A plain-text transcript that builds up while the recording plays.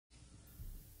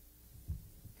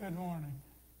Good morning.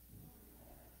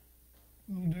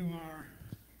 We'll do our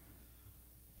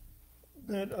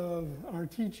bit of our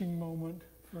teaching moment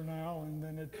for now, and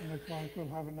then at 10 o'clock we'll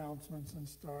have announcements and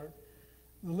start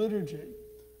the liturgy.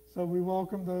 So we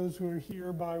welcome those who are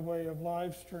here by way of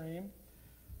live stream.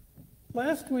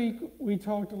 Last week we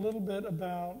talked a little bit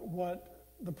about what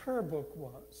the prayer book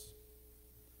was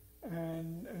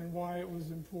and why it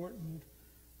was important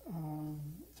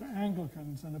to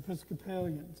Anglicans and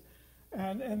Episcopalians.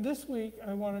 And this week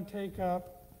I want to take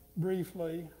up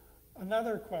briefly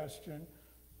another question.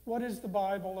 What is the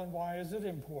Bible and why is it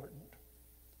important?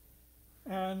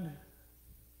 And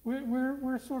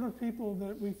we're sort of people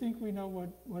that we think we know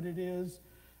what it is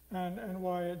and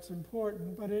why it's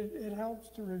important, but it helps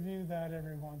to review that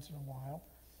every once in a while.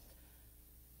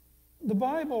 The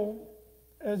Bible,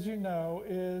 as you know,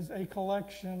 is a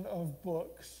collection of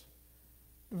books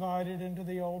divided into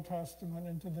the Old Testament,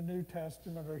 into the New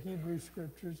Testament, or Hebrew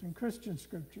Scriptures and Christian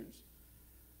Scriptures.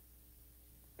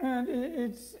 And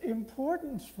its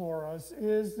importance for us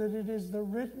is that it is the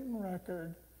written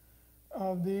record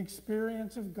of the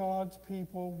experience of God's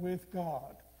people with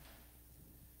God.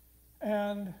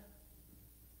 And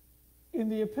in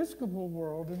the Episcopal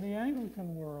world, in the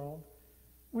Anglican world,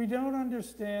 we don't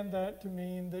understand that to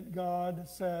mean that God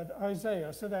said,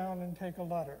 Isaiah, sit down and take a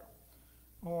letter.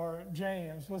 Or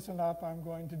James, listen up, I'm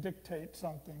going to dictate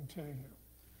something to you.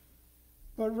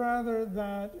 But rather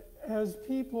that as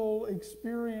people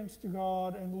experienced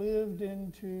God and lived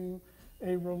into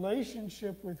a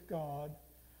relationship with God,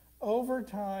 over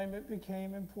time it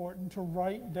became important to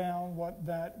write down what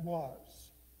that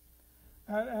was.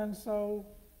 And so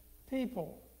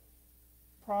people,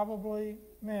 probably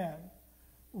men,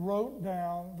 wrote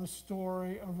down the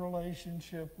story of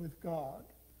relationship with God.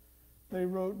 They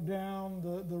wrote down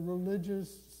the religious,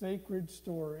 sacred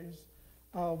stories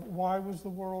of why was the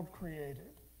world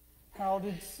created? How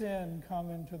did sin come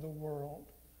into the world?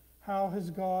 How has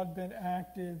God been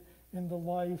active in the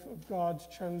life of God's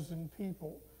chosen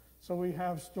people? So we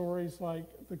have stories like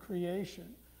the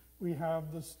creation. We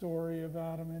have the story of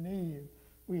Adam and Eve.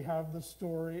 We have the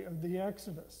story of the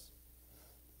Exodus.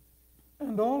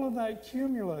 And all of that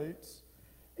accumulates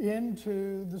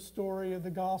into the story of the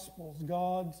Gospels,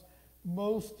 God's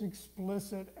most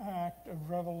explicit act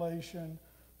of revelation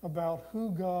about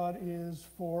who God is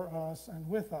for us and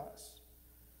with us.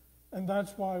 And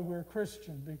that's why we're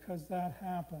Christian, because that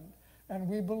happened. And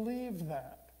we believe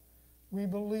that. We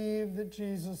believe that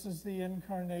Jesus is the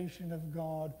incarnation of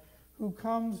God who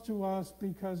comes to us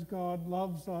because God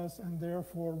loves us and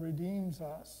therefore redeems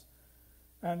us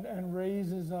and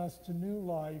raises us to new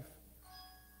life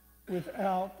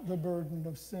without the burden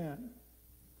of sin.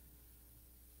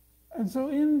 And so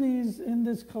in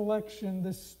this collection,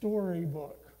 this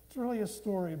storybook, it's really a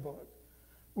storybook.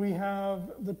 We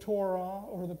have the Torah,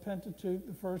 or the Pentateuch,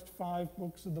 the first 5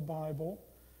 books of the Bible.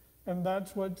 And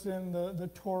that's what's in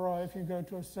the Torah. If you go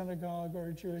to a synagogue or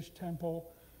a Jewish temple,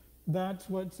 that's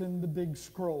what's in the big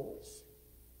scrolls,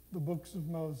 the books of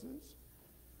Moses.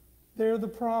 They're the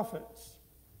prophets: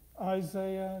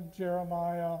 Isaiah,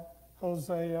 Jeremiah,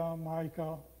 Hosea,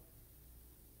 Micah,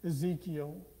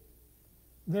 Ezekiel.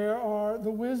 There are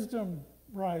the wisdom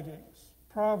writings,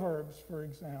 Proverbs, for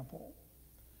example.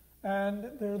 And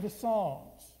there are the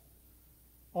Psalms,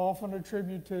 often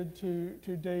attributed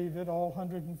to David, all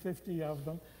 150 of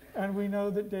them. And we know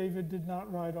that David did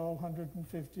not write all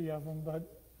 150 of them,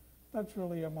 but that's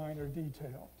really a minor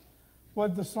detail.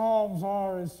 What the Psalms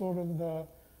are is sort of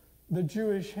the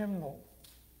Jewish hymnal.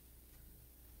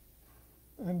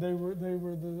 And they were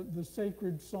the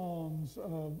sacred songs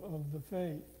of the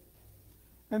faith.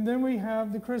 And then we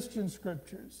have the Christian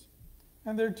Scriptures.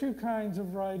 And there are 2 kinds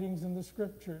of writings in the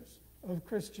Scriptures of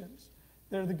Christians.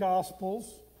 They're the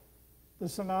Gospels, the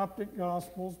Synoptic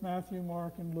Gospels, Matthew,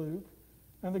 Mark, and Luke,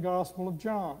 and the Gospel of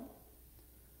John.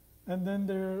 And then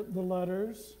there are the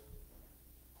letters.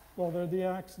 Well, they're the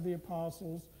Acts of the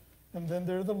Apostles. And then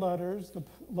there are the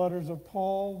letters of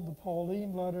Paul, the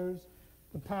Pauline letters,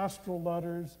 the pastoral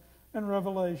letters, and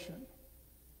Revelation.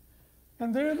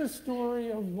 And they're the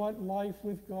story of what life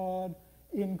with God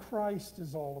in Christ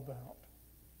is all about.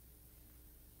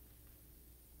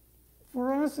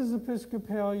 For us as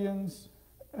Episcopalians,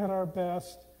 at our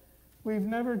best, we've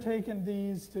never taken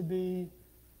these to be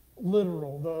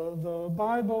literal. The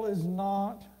Bible is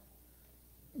not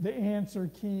the answer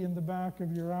key in the back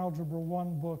of your Algebra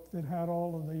 1 book that had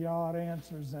all of the odd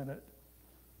answers in it,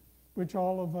 which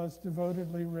all of us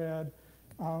devotedly read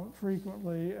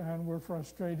frequently and were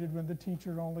frustrated when the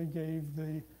teacher only gave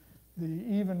the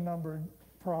even-numbered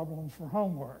problems for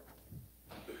homework.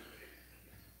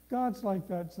 God's like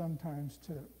that sometimes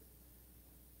too.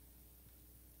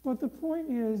 But the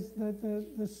point is that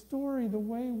the story, the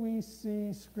way we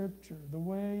see Scripture, the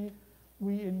way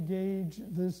we engage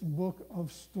this book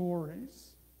of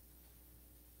stories,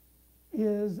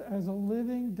 is as a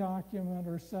living document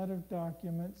or set of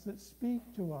documents that speak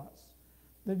to us,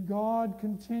 that God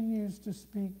continues to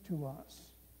speak to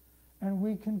us. And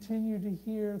we continue to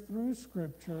hear through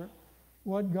Scripture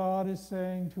what God is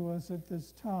saying to us at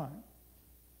this time.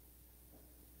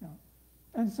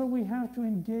 And so we have to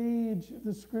engage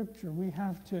the Scripture. We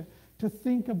have to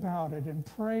think about it and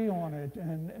pray on it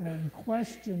and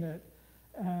question it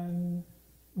and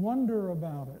wonder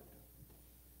about it.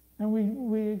 And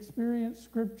we experience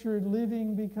Scripture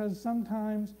living because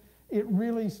sometimes it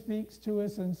really speaks to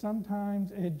us and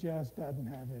sometimes it just doesn't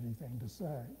have anything to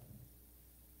say.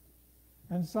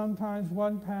 And sometimes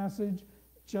one passage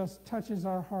just touches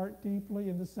our heart deeply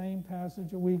and the same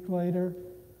passage a week later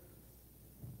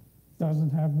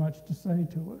doesn't have much to say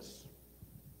to us.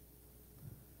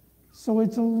 So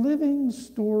it's a living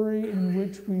story in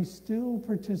which we still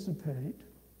participate.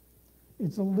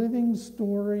 It's a living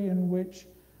story in which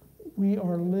we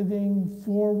are living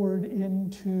forward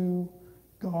into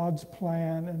God's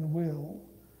plan and will.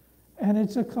 And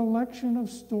it's a collection of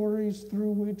stories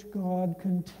through which God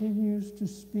continues to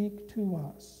speak to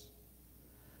us,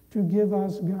 to give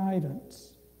us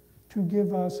guidance, to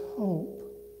give us hope,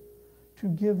 to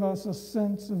give us a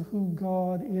sense of who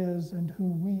God is and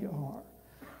who we are,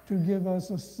 to give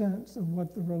us a sense of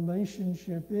what the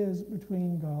relationship is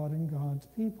between God and God's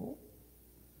people.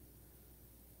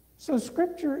 So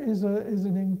Scripture is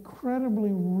an incredibly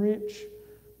rich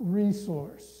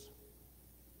resource.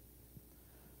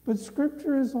 But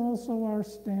Scripture is also our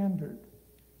standard.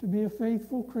 To be a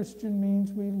faithful Christian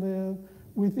means we live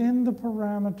within the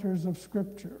parameters of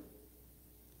Scripture.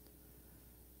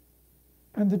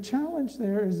 And the challenge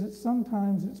there is that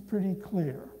sometimes it's pretty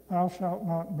clear. Thou shalt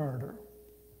not murder.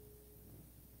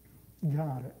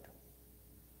 Got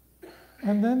it.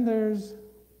 And then there's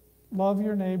love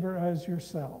your neighbor as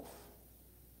yourself,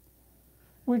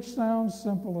 which sounds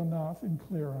simple enough and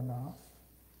clear enough.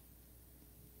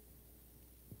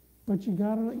 But you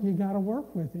gotta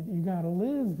work with it. You gotta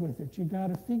live with it. You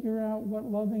gotta figure out what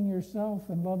loving yourself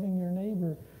and loving your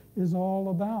neighbor is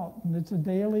all about. And it's a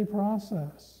daily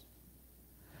process.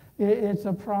 It's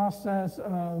a process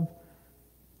of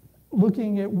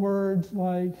looking at words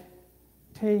like,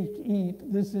 take,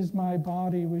 eat, this is my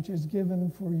body which is given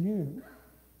for you.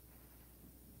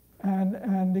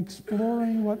 And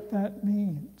exploring what that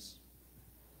means.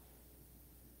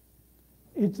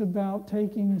 It's about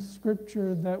taking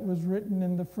Scripture that was written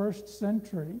in the first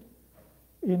century,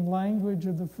 in language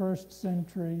of the first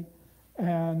century,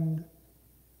 and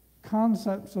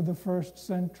concepts of the first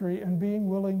century, and being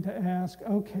willing to ask,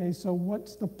 okay, so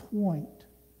what's the point?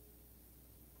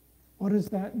 What does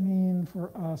that mean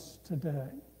for us today?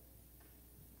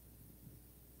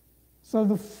 So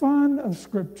the fun of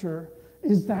Scripture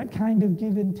is that kind of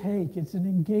give and take. It's an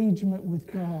engagement with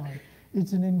God.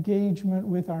 It's an engagement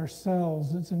with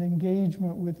ourselves. It's an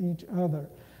engagement with each other.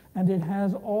 And it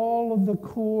has all of the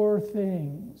core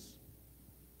things.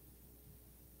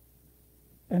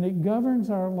 And it governs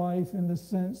our life in the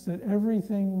sense that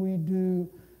everything we do,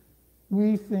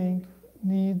 we think,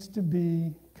 needs to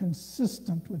be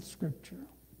consistent with Scripture.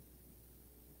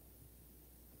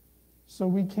 So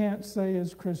we can't say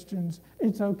as Christians,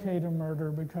 it's okay to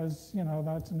murder because,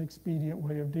 that's an expedient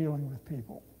way of dealing with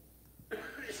people.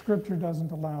 Scripture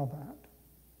doesn't allow that.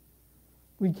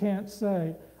 We can't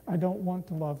say, I don't want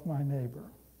to love my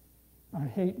neighbor. I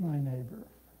hate my neighbor.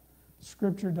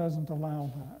 Scripture doesn't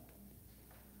allow that.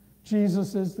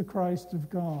 Jesus is the Christ of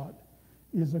God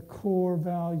is a core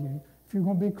value. If you're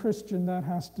going to be Christian, that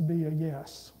has to be a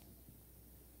yes.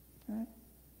 Okay?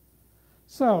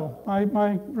 So,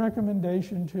 my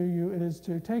recommendation to you is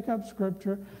to take up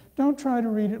Scripture. Don't try to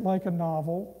read it like a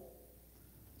novel,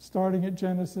 starting at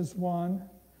Genesis 1,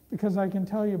 because I can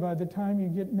tell you by the time you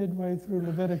get midway through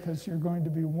Leviticus, you're going to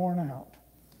be worn out.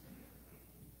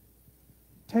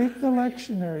 Take the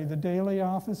lectionary, the daily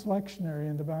office lectionary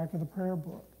in the back of the prayer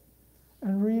book,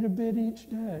 and read a bit each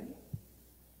day.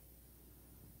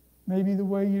 Maybe the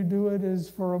way you do it is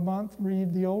for a month,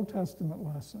 read the Old Testament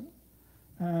lesson.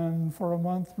 And for a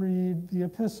month, read the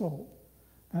epistle.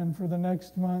 And for the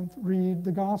next month, read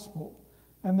the gospel.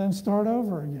 And then start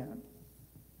over again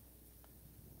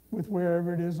with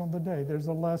wherever it is on the day. There's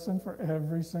a lesson for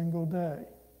every single day.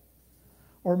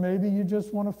 Or maybe you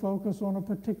just want to focus on a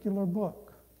particular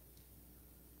book,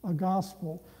 a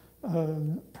gospel, a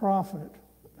prophet,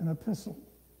 an epistle.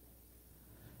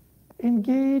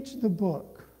 Engage the book.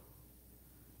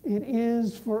 It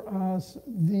is for us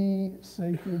the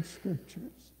sacred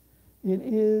Scriptures. It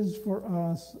is for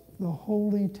us the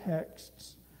holy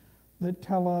texts that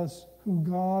tell us who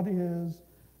God is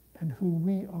and who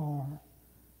we are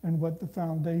and what the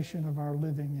foundation of our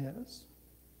living is.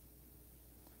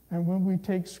 And when we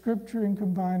take Scripture and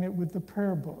combine it with the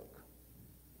prayer book,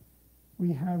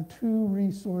 we have two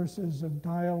resources of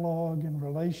dialogue and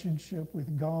relationship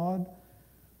with God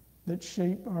that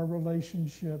shape our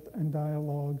relationship and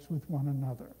dialogues with one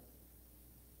another.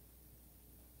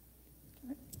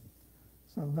 Okay.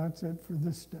 So that's it for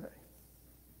this day.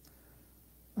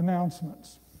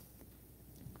 Announcements.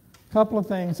 A couple of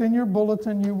things. In your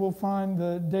bulletin, you will find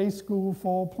the day school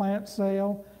fall plant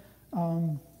sale.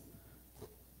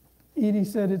 Edie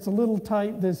said it's a little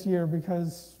tight this year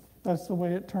because that's the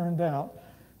way it turned out.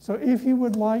 So if you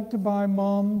would like to buy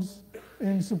mums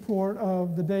in support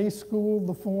of the day school,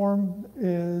 the form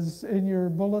is in your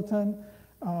bulletin.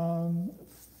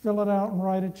 Fill it out and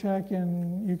write a check,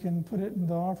 and you can put it in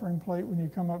the offering plate when you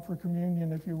come up for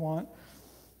communion if you want,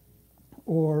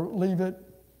 or leave it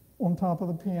on top of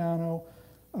the piano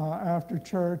after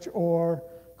church, or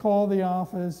call the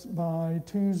office by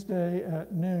Tuesday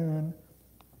at noon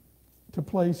to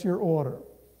place your order.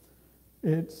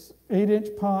 It's 8-inch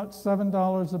pots,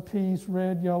 $7 a piece,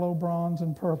 red, yellow, bronze,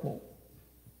 and purple.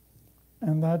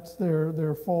 And that's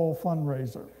their fall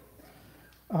fundraiser.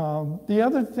 The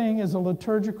other thing is a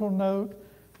liturgical note.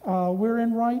 We're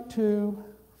in Rite 2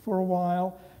 for a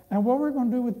while, and what we're going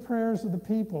to do with prayers of the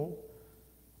people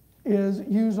is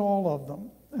use all of them.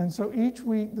 And so each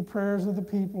week the prayers of the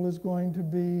people is going to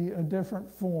be a different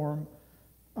form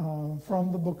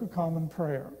from the Book of Common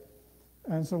Prayer.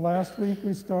 And so last week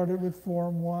we started with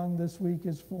Form 1, this week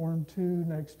is Form 2,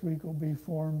 next week will be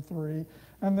Form 3,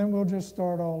 and then we'll just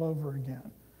start all over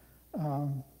again.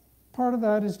 Part of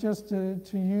that is just to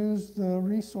use the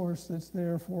resource that's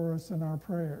there for us in our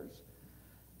prayers.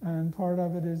 And part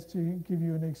of it is to give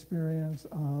you an experience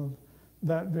of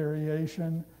that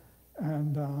variation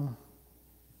and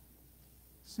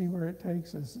see where it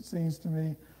takes us. It seems to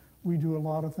me we do a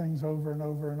lot of things over and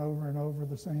over and over and over,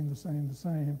 the same.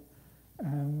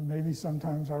 And maybe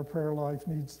sometimes our prayer life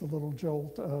needs the little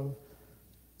jolt of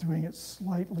doing it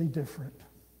slightly different,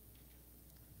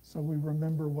 so we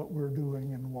remember what we're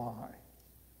doing and why.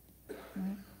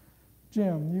 Okay.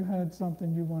 Jim, you had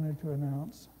something you wanted to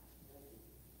announce.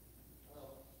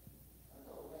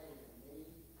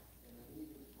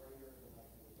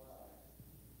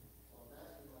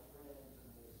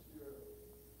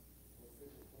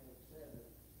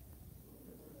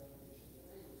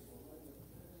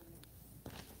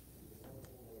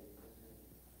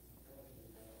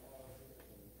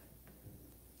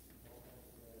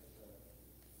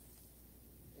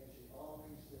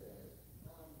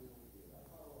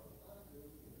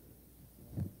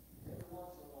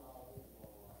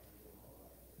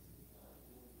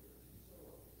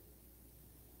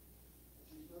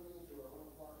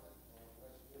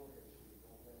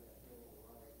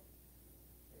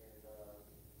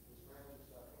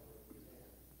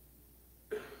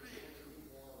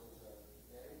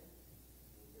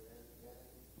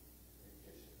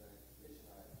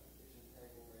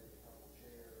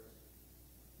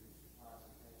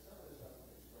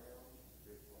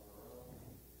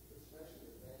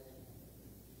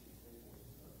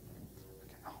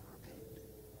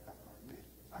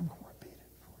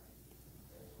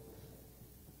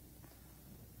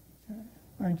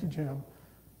 Thank you, Jim.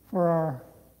 For our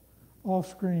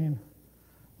off-screen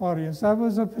audience, that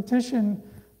was a petition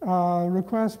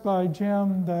request by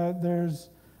Jim that there's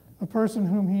a person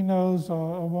whom he knows, a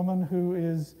woman who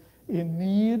is in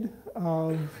need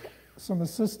of some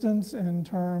assistance in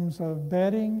terms of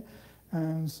bedding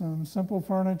and some simple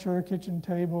furniture, a kitchen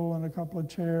table and a couple of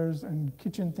chairs and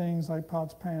kitchen things like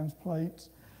pots, pans,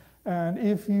 plates. And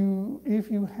if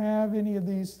you have any of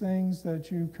these things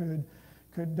that you could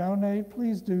donate,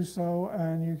 please do so,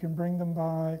 and you can bring them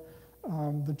by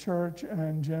the church,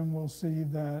 and Jim will see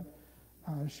that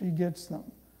she gets them.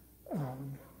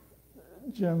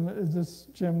 Jim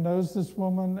knows this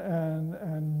woman,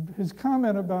 and his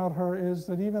comment about her is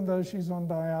that even though she's on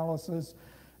dialysis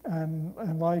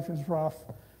and life is rough,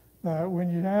 that when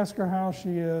you ask her how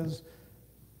she is,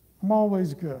 I'm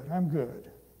always good. I'm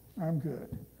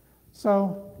good.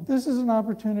 So this is an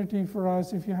opportunity for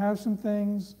us, if you have some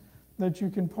things that you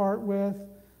can part with,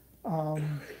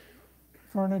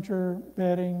 furniture,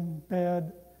 bedding,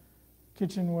 bed,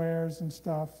 kitchenwares and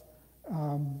stuff.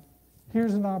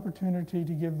 Here's an opportunity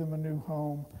to give them a new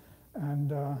home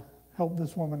and help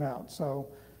this woman out. So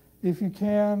if you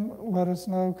can, let us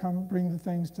know, come bring the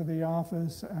things to the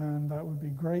office, and that would be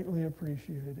greatly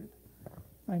appreciated.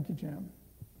 Thank you, Jim.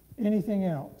 Anything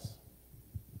else?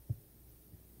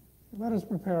 Let us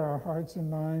prepare our hearts and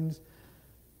minds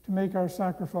to make our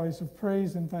sacrifice of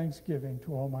praise and thanksgiving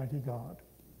to Almighty God.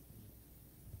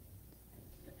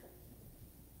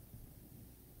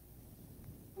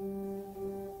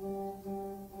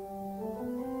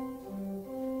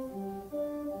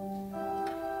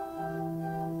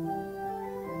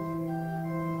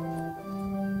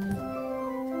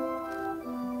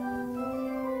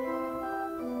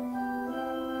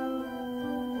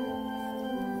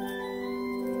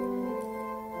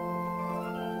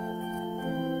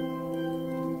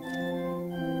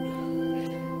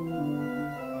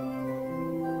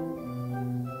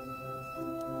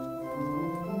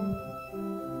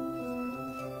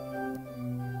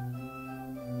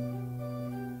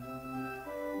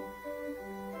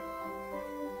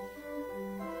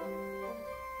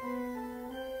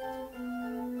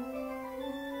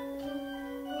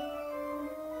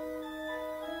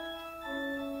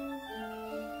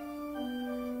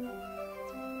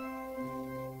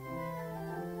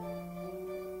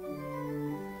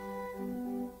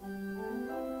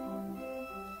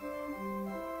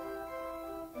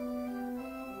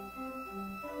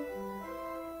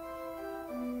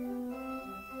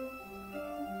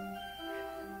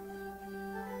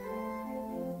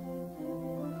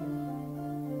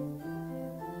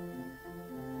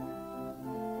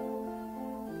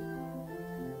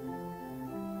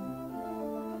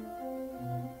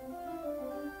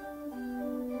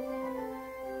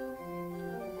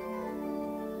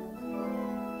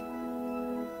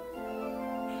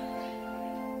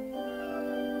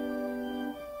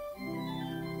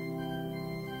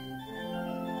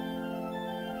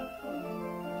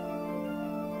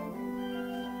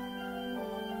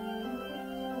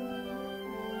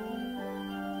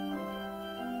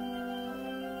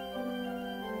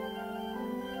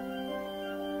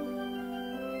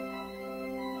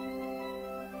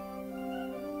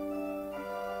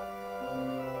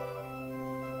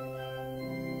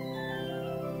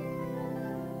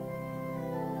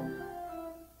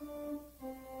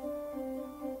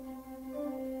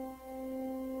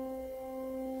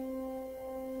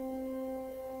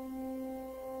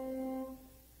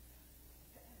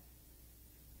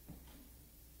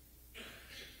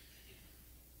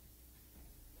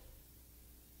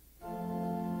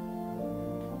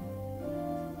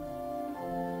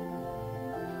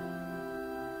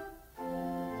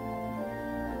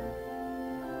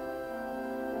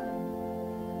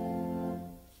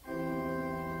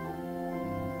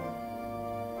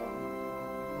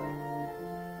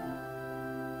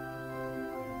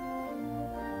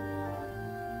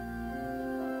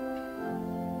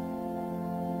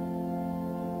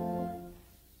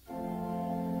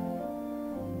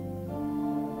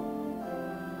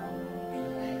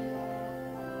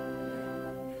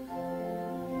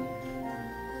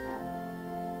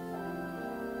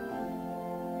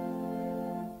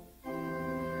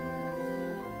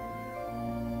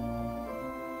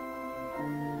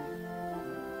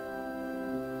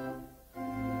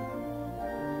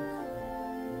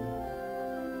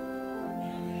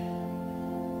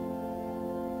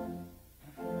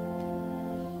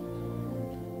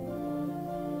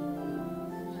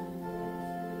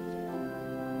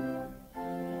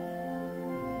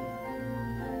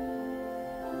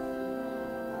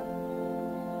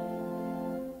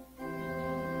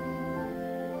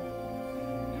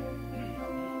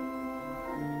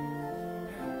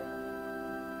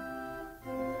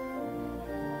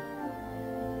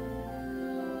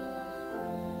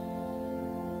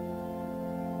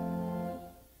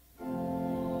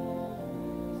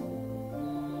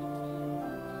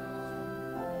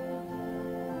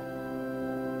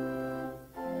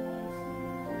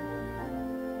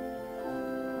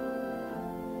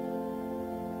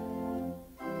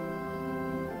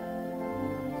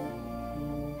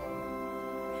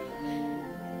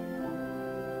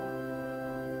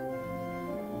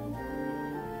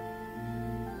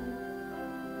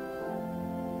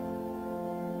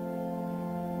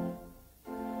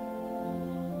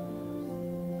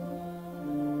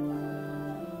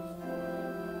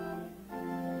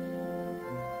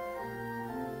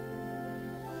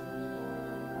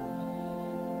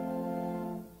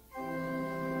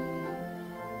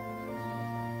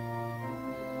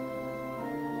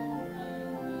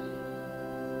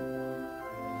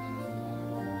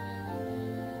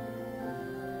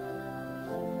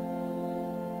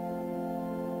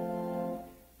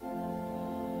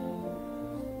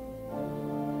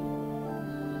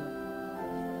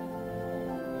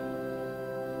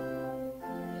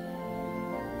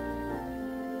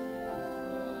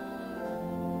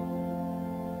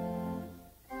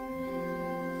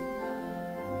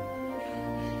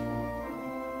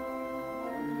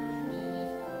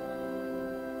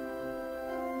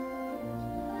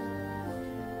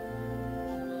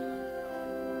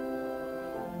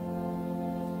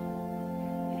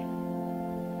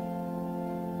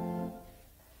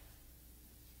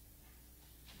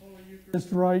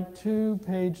 Just Rite 2,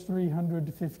 page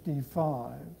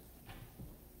 355.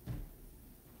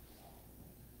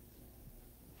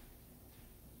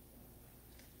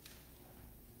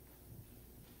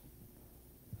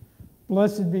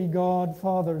 Blessed be God,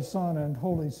 Father, Son, and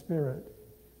Holy Spirit.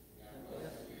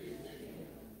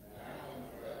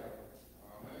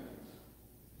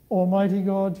 Almighty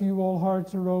God, to you all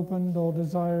hearts are opened, all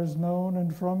desires known,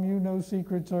 and from you no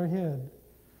secrets are hid.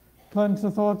 Cleanse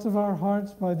the thoughts of our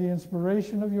hearts by the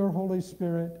inspiration of your Holy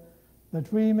Spirit,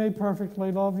 that we may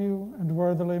perfectly love you and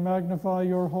worthily magnify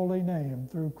your holy name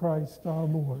through Christ our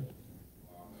Lord.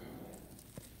 Amen.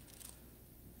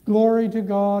 Glory to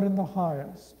God in the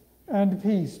highest, and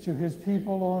peace to his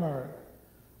people on earth.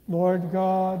 Lord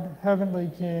God, heavenly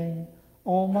King,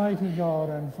 almighty God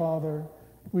and Father,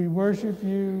 we worship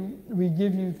you, we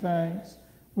give you thanks,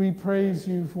 we praise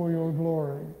you for your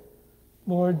glory.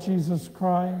 Lord Jesus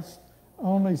Christ,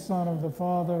 only Son of the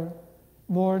Father,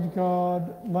 Lord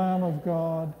God, Lamb of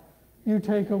God, you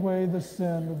take away the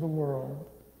sin of the world.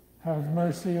 Have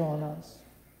mercy on us.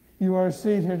 You are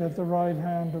seated at the right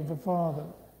hand of the Father.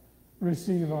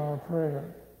 Receive our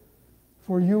prayer.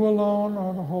 For you alone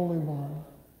are the Holy One.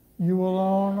 You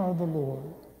alone are the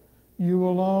Lord. You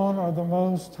alone are the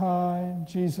Most High,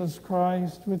 Jesus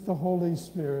Christ, with the Holy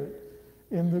Spirit,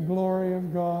 in the glory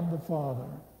of God the Father.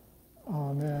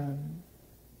 Amen.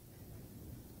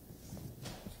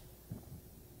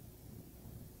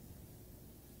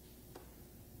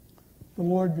 The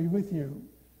Lord be with you.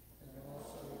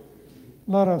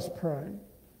 Let us pray.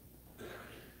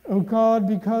 O God,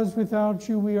 because without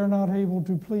you we are not able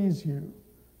to please you,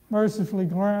 mercifully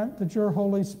grant that your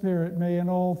Holy Spirit may in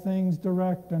all things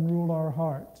direct and rule our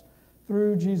hearts,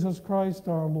 through Jesus Christ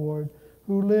our Lord,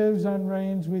 who lives and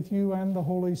reigns with you and the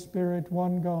Holy Spirit,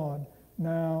 one God,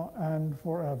 now and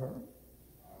forever.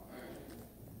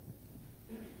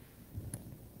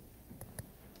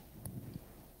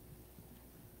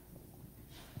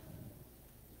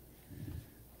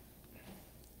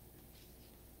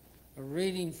 A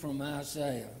reading from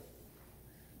Isaiah.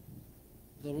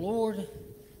 The Lord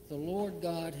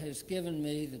God has given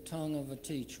me the tongue of a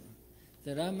teacher,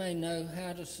 that I may know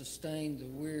how to sustain the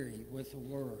weary with a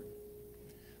word.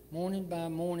 Morning by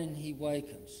morning he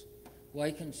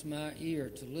wakens my ear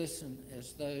to listen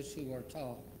as those who are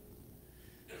taught.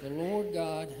 The Lord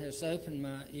God has opened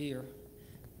my ear,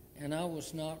 and I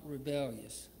was not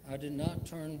rebellious. I did not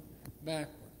turn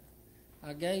backward.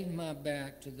 I gave my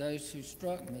back to those who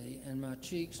struck me, and my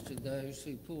cheeks to those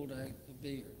who pulled out the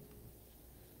beard.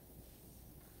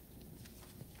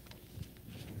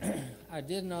 I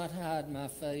did not hide my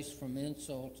face from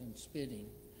insult and spitting.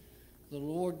 The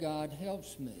Lord God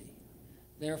helps me.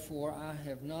 Therefore I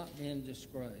have not been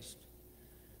disgraced.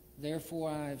 Therefore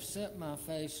I have set my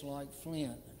face like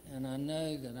flint, and I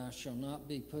know that I shall not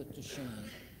be put to shame.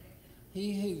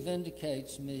 He who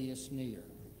vindicates me is near.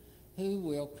 Who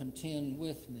will contend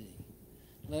with me?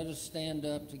 Let us stand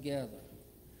up together.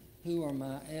 Who are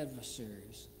my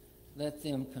adversaries? Let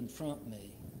them confront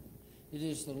me. It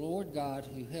is the Lord God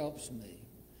who helps me,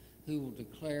 who will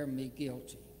declare me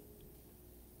guilty.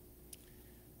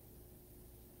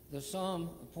 The psalm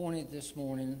appointed this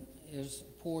morning is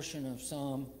a portion of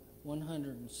Psalm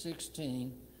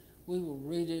 116. We will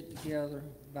read it together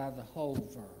by the whole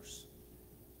verse.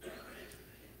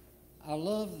 I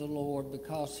love the Lord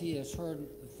because he has heard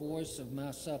the voice of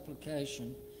my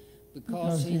supplication,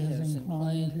 because he has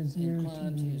inclined his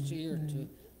ear to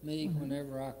me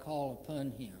whenever I call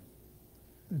upon him.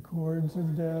 The cords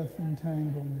of death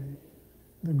entangle me.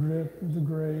 The grip of the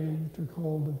grave took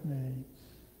hold of me.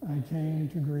 I came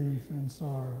to grief and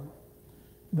sorrow.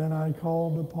 Then I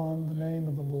called upon the name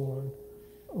of the Lord.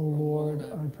 O Lord,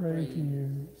 I pray to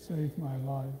you, save my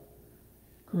life.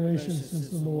 Gracious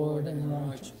is the Lord and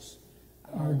righteous.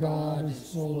 Our God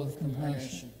is full of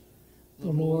compassion. The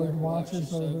Lord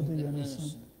watches over the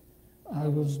innocent. I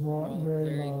was brought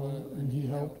very low, and he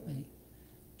helped me.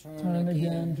 Turn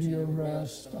again to your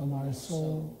rest, O my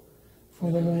soul, for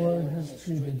the Lord has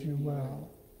treated you well.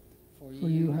 For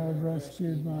you have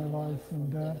rescued my life from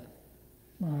death,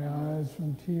 my eyes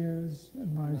from tears,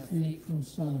 and my feet from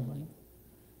stumbling.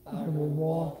 I will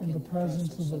walk in the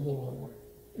presence of the Lord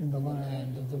in the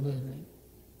land of the living.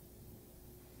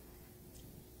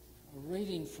 A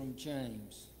reading from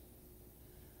James.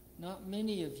 Not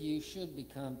many of you should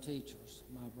become teachers,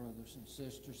 my brothers and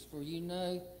sisters, for you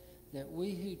know that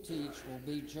we who teach will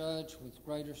be judged with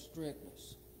greater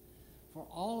strictness. For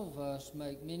all of us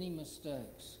make many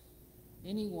mistakes.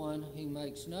 Anyone who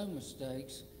makes no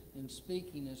mistakes in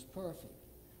speaking is perfect,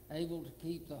 able to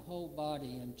keep the whole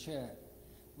body in check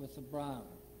with a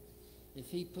bridle. If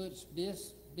he puts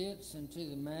bits into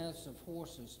the mouths of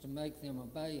horses to make them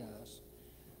obey us,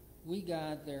 we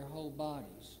guide their whole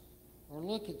bodies. Or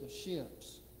look at the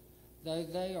ships. Though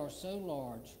they are so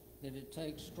large that it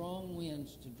takes strong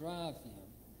winds to drive them,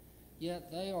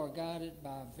 yet they are guided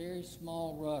by a very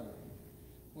small rudder,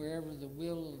 wherever the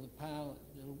will of the pilot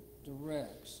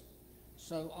directs.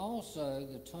 So also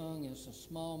the tongue is a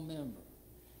small member,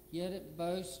 yet it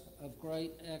boasts of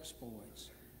great exploits.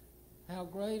 How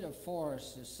great a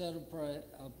forest is set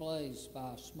ablaze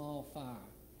by a small fire,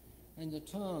 and the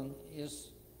tongue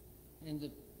is a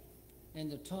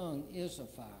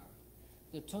fire.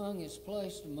 The tongue is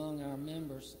placed among our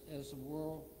members as a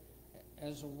world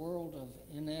of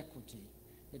iniquity.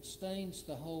 It stains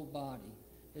the whole body.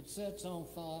 It sets on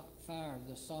fire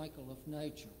the cycle of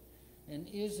nature, and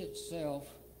is itself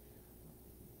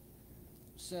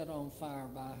set on fire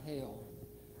by hell.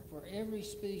 For every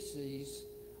species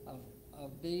of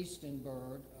beast and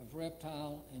bird, of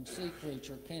reptile and sea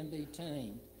creature can be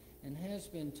tamed, and has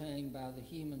been tamed by the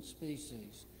human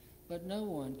species. But no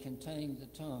one can tame the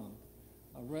tongue,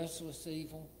 a restless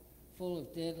evil, full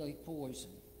of deadly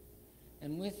poison.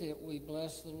 And with it we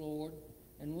bless the Lord,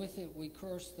 and with it we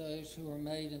curse those who are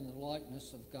made in the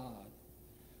likeness of God.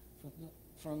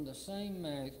 From the same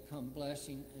mouth come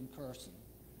blessing and cursing.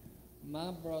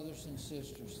 My brothers and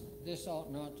sisters, this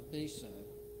ought not to be so.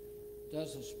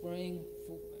 Does a spring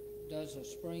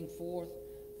forth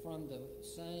from the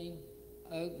same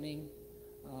opening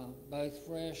both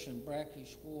fresh and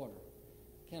brackish water?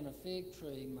 Can a fig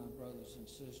tree, my brothers and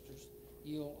sisters,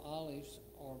 yield olives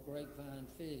or grapevine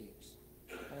figs?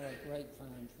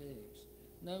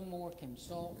 No more can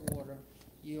salt water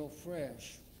yield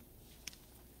fresh.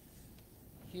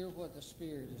 Hear what the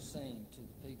Spirit is saying to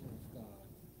the people of God.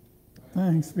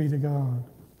 Thanks be to God.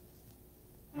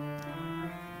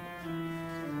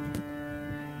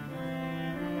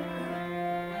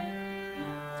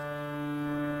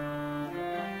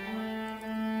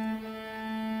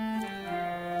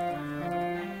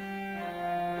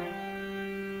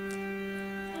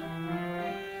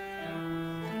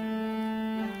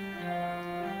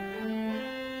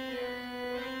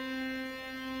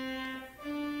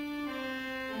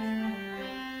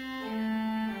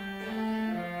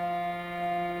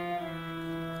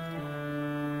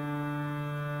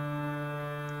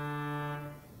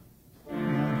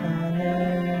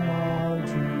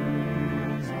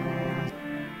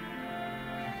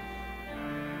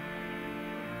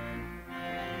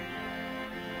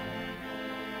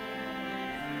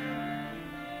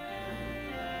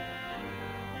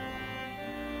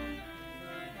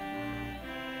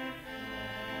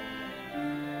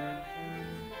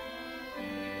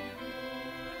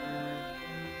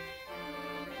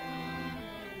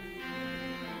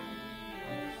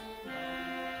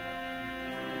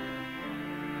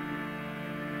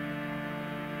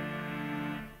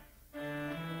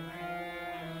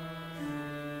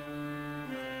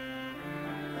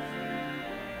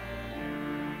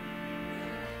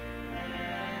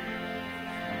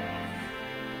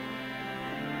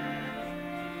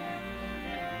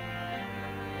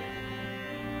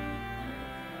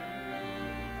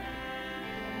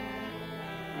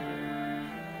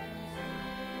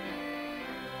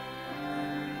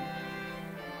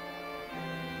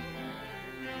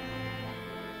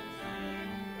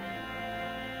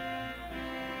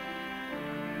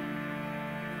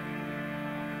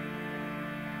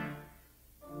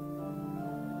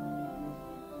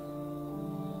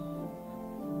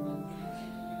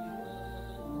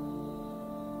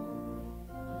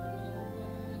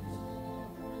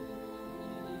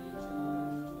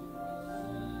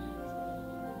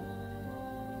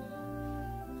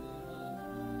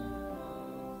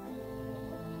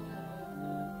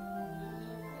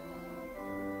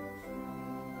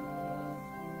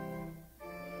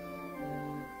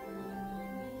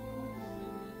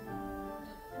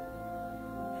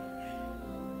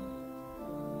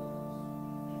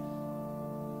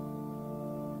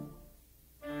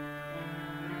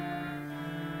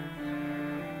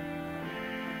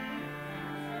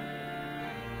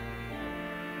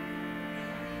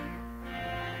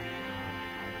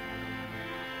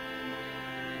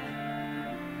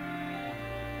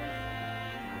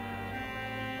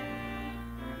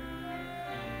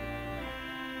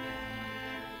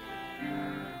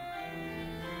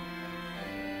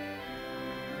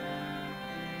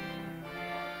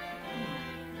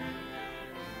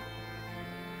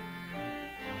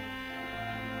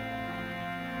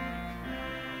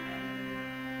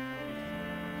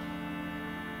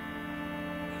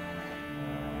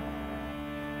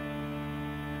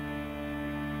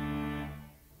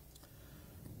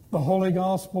 The Holy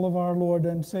Gospel of our Lord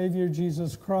and Savior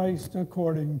Jesus Christ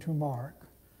according to Mark.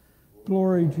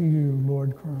 Glory to you,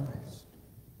 Lord Christ.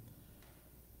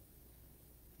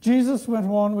 Jesus went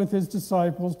on with his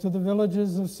disciples to the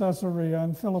villages of Caesarea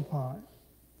and Philippi.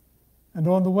 And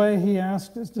on the way he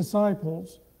asked his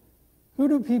disciples, "Who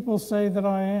do people say that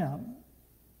I am?"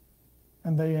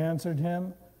 And they answered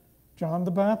him, "John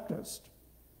the Baptist,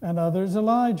 and others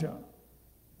Elijah,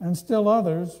 and still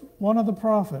others one of the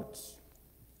prophets."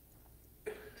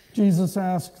 Jesus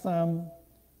asked them,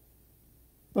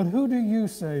 "But who do you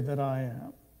say that I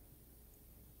am?"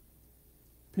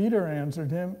 Peter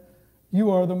answered him,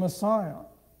 "You are the Messiah."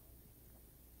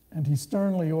 And he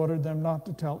sternly ordered them not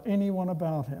to tell anyone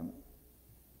about him.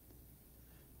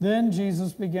 Then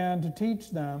Jesus began to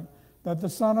teach them that the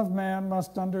Son of Man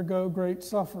must undergo great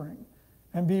suffering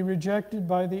and be rejected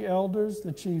by the elders,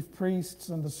 the chief priests,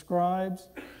 and the scribes,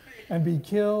 and be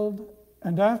killed,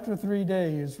 and after 3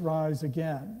 days rise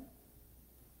again.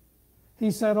 He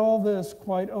said all this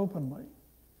quite openly.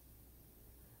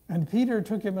 And Peter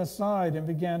took him aside and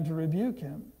began to rebuke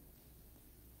him.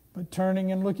 But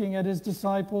turning and looking at his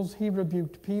disciples, he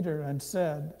rebuked Peter and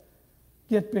said,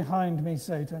 "Get behind me,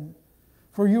 Satan,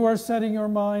 for you are setting your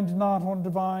mind not on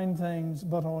divine things,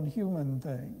 but on human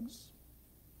things."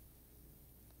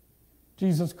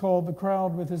 Jesus called the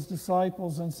crowd with his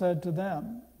disciples and said to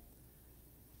them,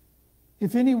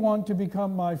 "If any want to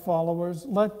become my followers,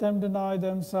 let them deny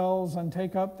themselves and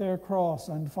take up their cross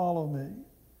and follow me.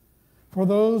 For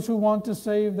those who want to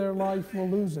save their life will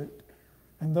lose it,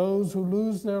 and those who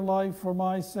lose their life for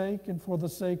my sake and for the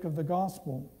sake of the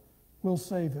gospel will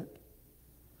save it.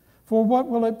 For what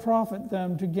will it profit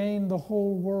them to gain the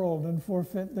whole world and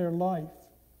forfeit their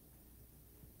life?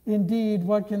 Indeed,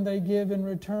 what can they give in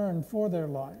return for their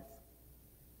life?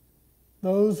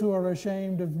 Those who are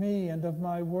ashamed of me and of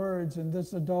my words in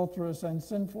this adulterous and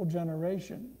sinful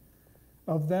generation,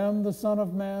 of them the Son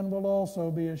of Man will also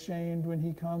be ashamed when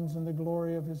he comes in the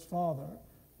glory of his Father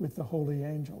with the holy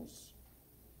angels."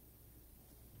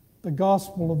 The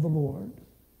Gospel of the Lord.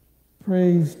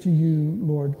 Praise to you,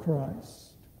 Lord Christ.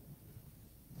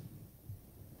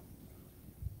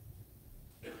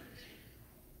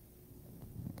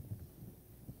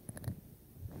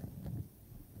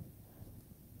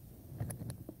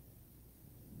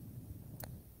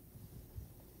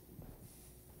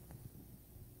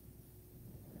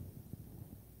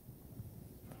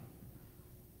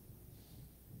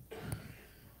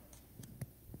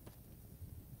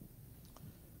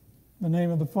 In the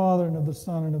name of the Father, and of the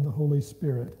Son, and of the Holy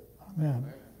Spirit.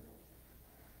 Amen.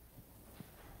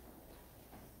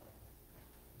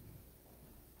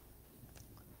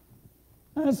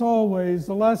 As always,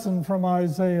 the lesson from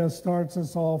Isaiah starts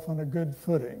us off on a good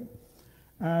footing.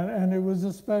 And it was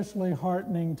especially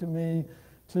heartening to me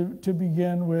to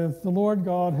begin with, "The Lord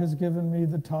God has given me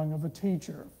the tongue of a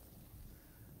teacher."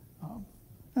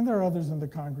 And there are others in the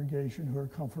congregation who are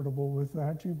comfortable with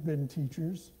that. You've been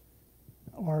teachers.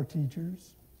 Are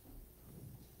teachers.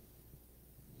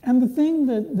 And the thing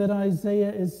that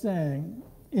Isaiah is saying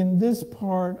in this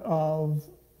part of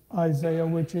Isaiah,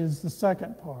 which is the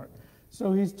second part,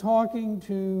 so he's talking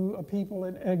to a people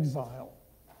in exile.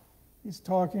 He's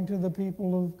talking to the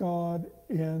people of God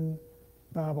in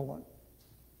Babylon.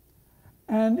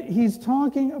 And he's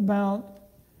talking about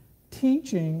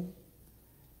teaching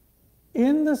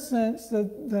in the sense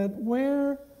that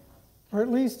where, or at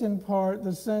least in part,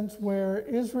 the sense where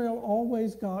Israel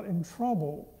always got in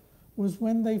trouble was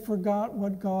when they forgot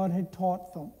what God had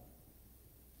taught them,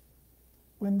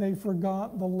 when they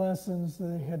forgot the lessons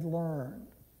they had learned,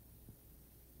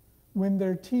 when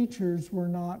their teachers were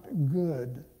not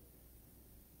good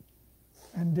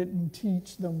and didn't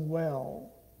teach them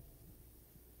well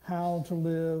how to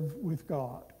live with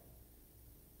God.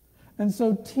 And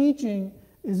so teaching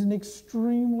is an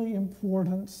extremely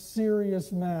important,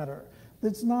 serious matter.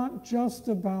 That's not just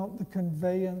about the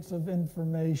conveyance of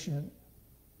information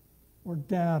or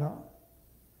data.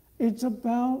 It's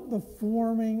about the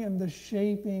forming and the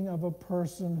shaping of a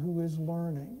person who is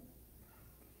learning.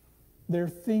 Their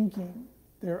thinking,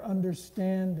 their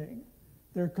understanding,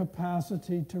 their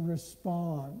capacity to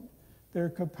respond, their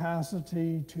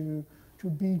capacity to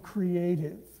be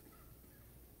creative.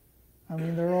 I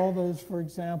mean, there are all those, for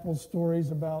example, stories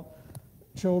about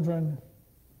children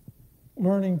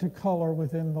learning to color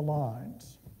within the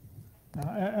lines.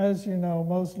 Now, as you know,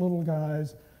 most little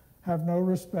guys have no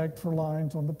respect for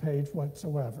lines on the page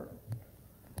whatsoever.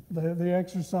 The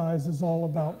exercise is all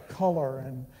about color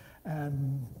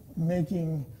and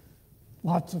making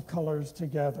lots of colors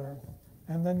together.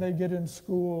 And then they get in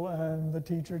school and the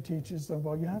teacher teaches them,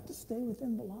 well, you have to stay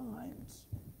within the lines.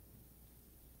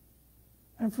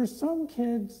 And for some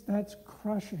kids, that's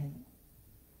crushing.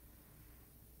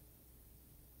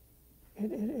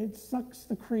 It sucks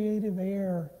the creative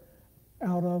air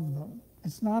out of them.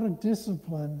 It's not a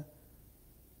discipline.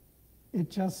 It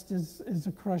just is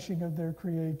a crushing of their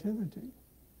creativity.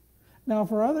 Now,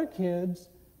 for other kids,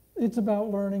 it's about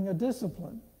learning a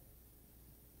discipline.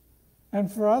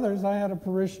 And for others, I had a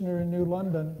parishioner in New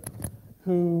London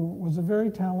who was a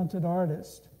very talented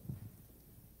artist.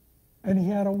 And he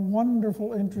had a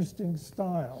wonderful, interesting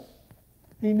style.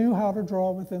 He knew how to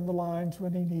draw within the lines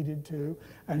when he needed to,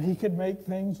 and he could make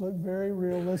things look very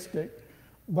realistic.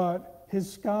 But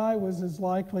his sky was as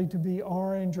likely to be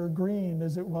orange or green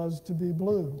as it was to be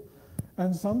blue.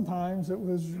 And sometimes it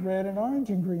was red and orange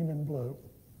and green and blue.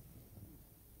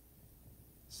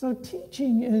 So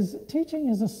teaching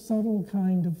is a subtle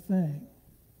kind of thing,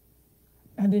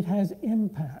 and it has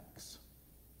impacts.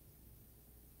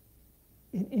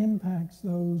 It impacts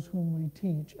those whom we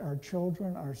teach, our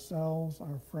children, ourselves,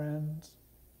 our friends.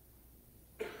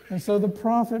 And so the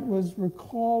prophet was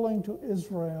recalling to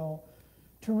Israel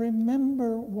to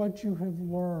remember what you have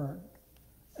learned.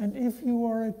 And if you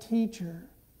are a teacher,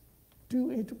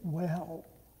 do it well.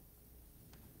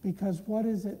 Because what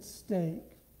is at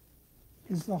stake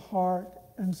is the heart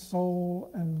and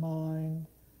soul and mind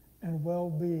and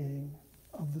well-being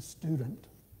of the student.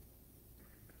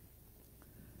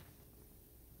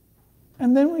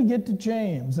 And then we get to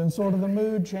James, and sort of the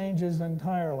mood changes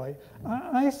entirely.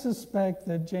 I suspect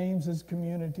that James's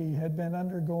community had been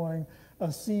undergoing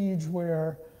a siege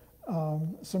where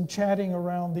some chatting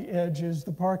around the edges,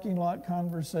 the parking lot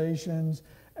conversations,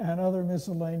 and other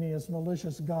miscellaneous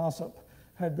malicious gossip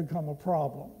had become a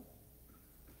problem.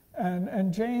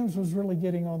 And James was really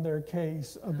getting on their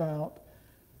case about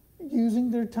using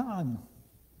their tongue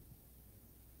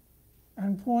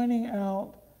and pointing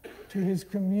out to his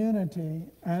community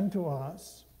and to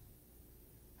us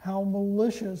how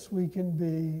malicious we can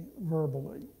be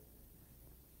verbally.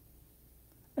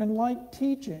 And like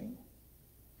teaching,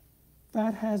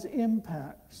 that has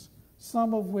impacts,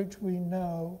 some of which we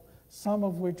know, some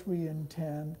of which we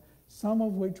intend, some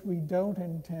of which we don't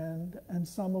intend, and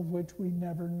some of which we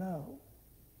never know.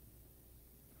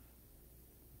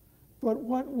 But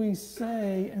what we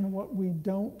say and what we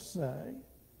don't say,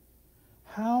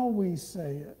 how we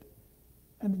say it,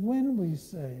 and when we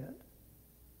say it,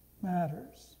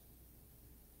 matters.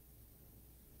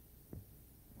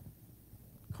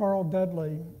 Carl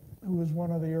Dudley, who was one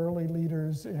of the early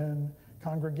leaders in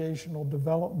congregational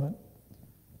development,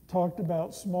 talked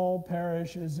about small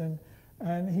parishes,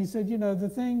 and he said, you know, the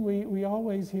thing we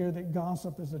always hear that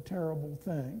gossip is a terrible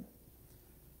thing.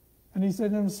 And he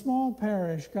said, in a small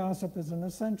parish, gossip is an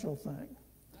essential thing.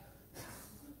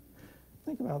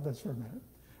 Think about this for a minute.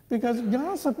 Because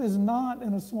gossip is not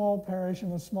in a small parish,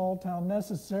 in a small town,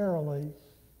 necessarily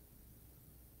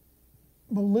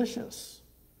malicious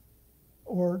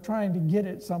or trying to get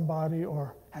at somebody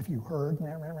or have you heard?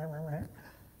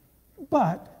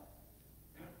 But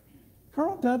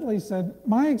Carl Dudley said,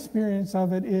 my experience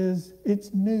of it is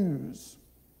it's news.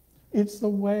 It's the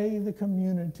way the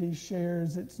community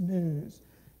shares its news.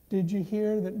 Did you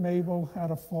hear that Mabel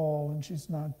had a fall and she's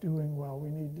not doing well? We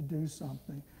need to do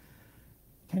something.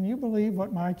 Can you believe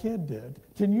what my kid did?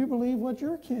 Can you believe what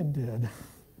your kid did?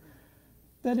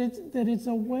 that it's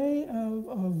a way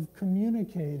of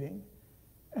communicating,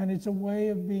 and it's a way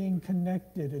of being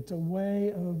connected. It's a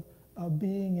way of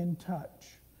being in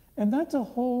touch. And that's a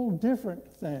whole different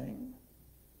thing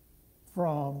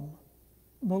from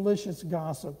malicious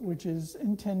gossip, which is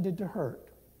intended to hurt.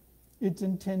 It's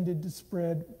intended to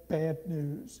spread bad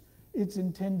news. It's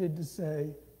intended to say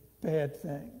bad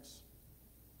things.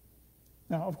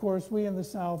 Now, of course, we in the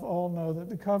South all know that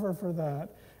the cover for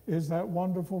that is that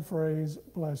wonderful phrase,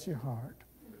 bless your heart.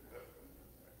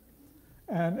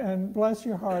 And bless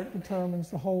your heart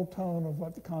determines the whole tone of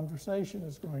what the conversation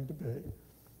is going to be.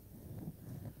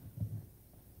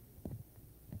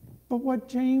 But what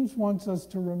James wants us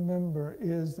to remember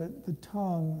is that the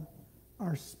tongue,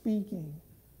 our speaking,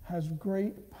 has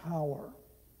great power.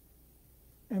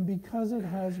 And because it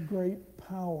has great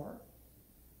power,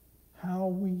 how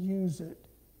we use it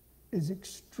is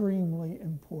extremely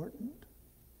important.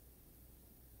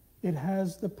 It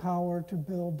has the power to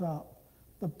build up,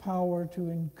 the power to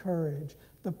encourage,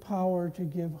 the power to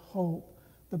give hope,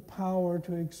 the power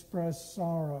to express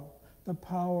sorrow, the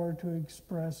power to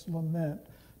express lament,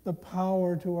 the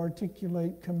power to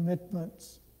articulate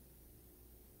commitments.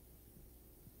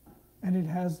 And it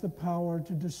has the power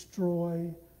to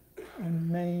destroy and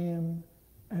maim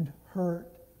and hurt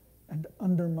and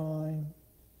undermine.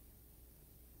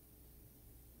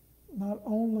 not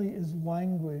only is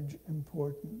language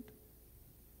important,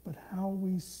 but how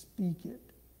we speak it.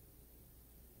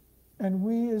 And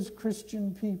we as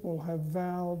Christian people have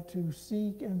vowed to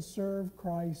seek and serve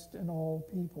Christ in all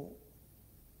people.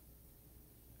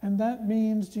 And that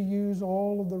means to use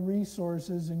all of the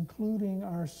resources, including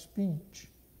our speech,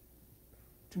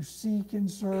 to seek and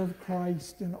serve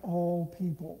Christ in all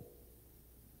people.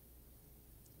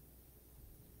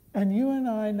 And you and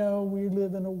I know we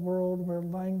live in a world where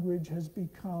language has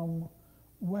become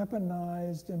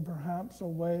weaponized in perhaps a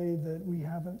way that we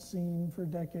haven't seen for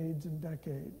decades and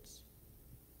decades.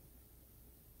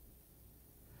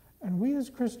 And we as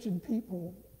Christian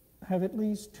people have at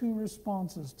least two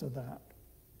responses to that.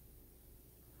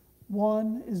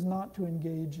 One is not to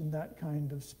engage in that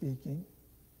kind of speaking.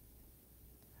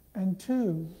 And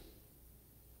two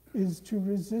is to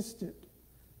resist it,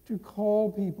 to call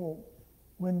people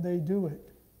when they do it.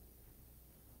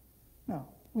 Now,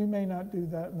 we may not do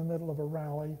that in the middle of a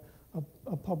rally,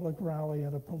 a public rally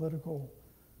at a political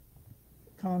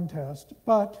contest,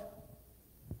 but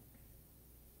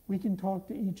we can talk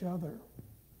to each other.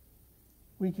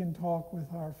 We can talk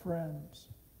with our friends.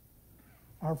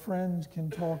 Our friends can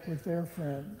talk with their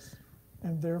friends,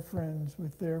 and their friends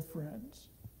with their friends.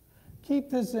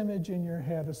 Keep this image in your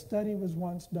head. A study was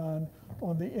once done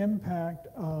on the impact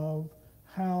of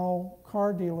how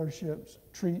car dealerships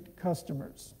treat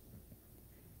customers,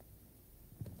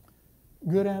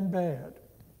 good and bad.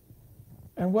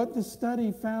 And what the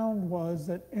study found was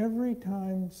that every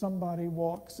time somebody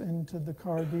walks into the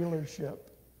car dealership,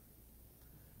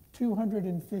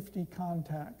 250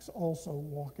 contacts also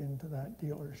walk into that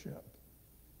dealership.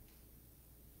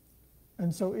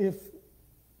 And so if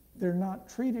they're not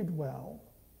treated well,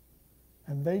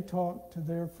 and they talk to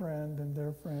their friend and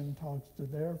their friend talks to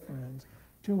their friends,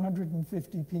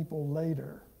 250 people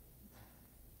later,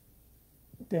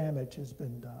 damage has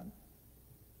been done.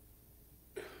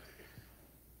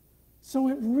 So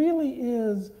it really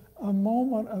is a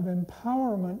moment of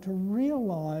empowerment to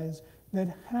realize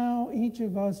that how each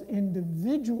of us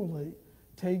individually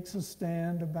takes a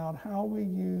stand about how we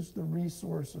use the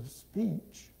resource of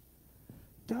speech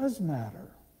does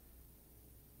matter.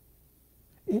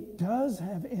 It does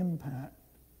have impact.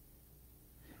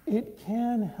 It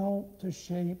can help to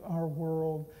shape our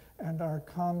world and our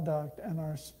conduct and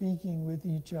our speaking with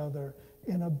each other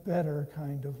in a better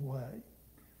kind of way.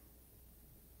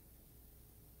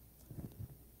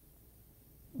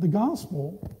 The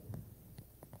gospel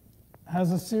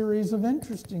has a series of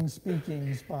interesting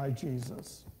speakings by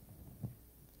Jesus.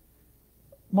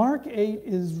 Mark 8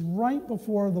 is right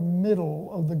before the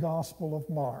middle of the Gospel of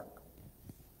Mark.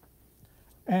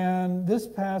 And this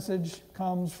passage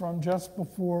comes from just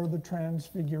before the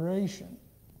Transfiguration.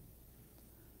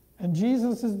 And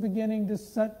Jesus is beginning to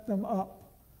set them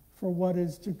up for what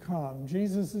is to come.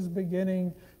 Jesus is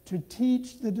beginning to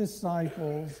teach the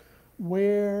disciples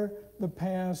where the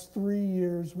past 3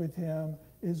 years with him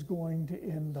is going to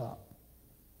end up.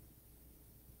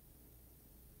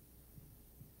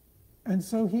 And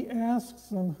so he asks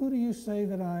them, who do you say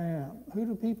that I am? Who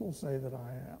do people say that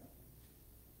I am?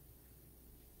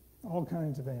 All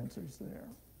kinds of answers there,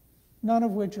 none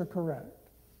of which are correct.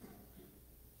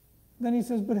 Then he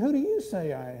says, but who do you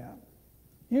say I am?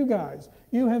 You guys,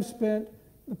 you have spent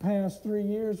the past 3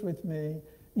 years with me.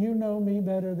 You know me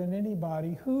better than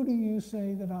anybody. Who do you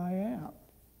say that I am?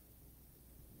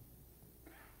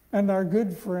 And our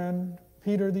good friend,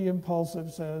 Peter the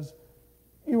Impulsive, says,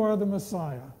 you are the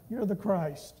Messiah. You're the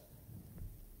Christ.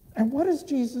 And what does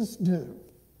Jesus do?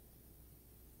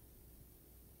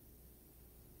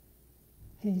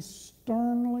 He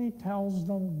sternly tells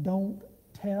them, don't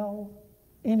tell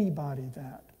anybody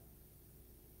that.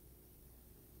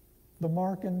 The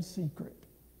Markan secret.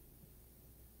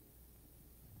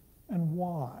 And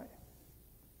why?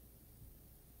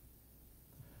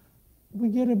 We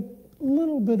get a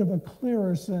little bit of a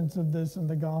clearer sense of this in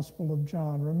the Gospel of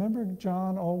John. Remember,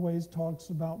 John always talks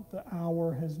about the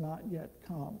hour has not yet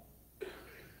come.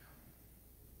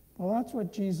 Well, that's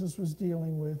what Jesus was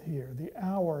dealing with here. The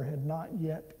hour had not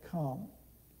yet come.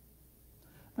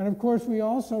 And of course, we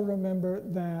also remember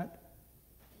that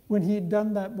when he had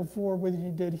done that before, when he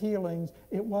did healings,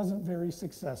 it wasn't very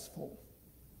successful.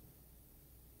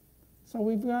 So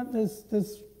we've got this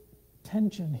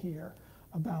tension here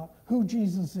about who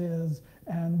Jesus is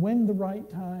and when the right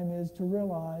time is to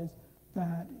realize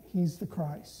that he's the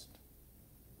Christ.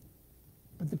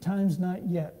 But the time's not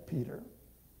yet, Peter.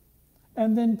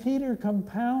 And then Peter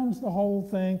compounds the whole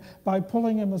thing by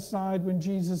pulling him aside when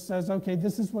Jesus says, okay,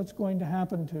 this is what's going to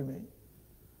happen to me.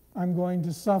 I'm going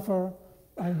to suffer.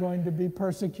 I'm going to be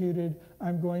persecuted,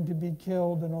 I'm going to be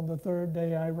killed, and on the third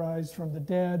day I rise from the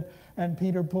dead. And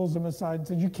Peter pulls him aside and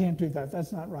says, you can't do that.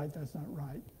 That's not right. That's not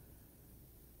right.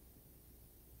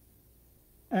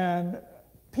 And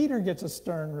Peter gets a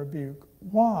stern rebuke.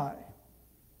 Why?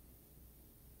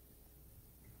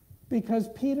 Because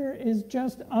Peter is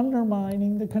just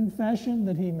undermining the confession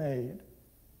that he made.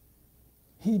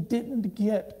 He didn't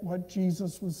get what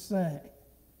Jesus was saying.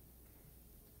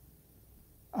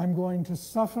 I'm going to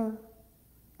suffer.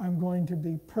 I'm going to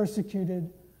be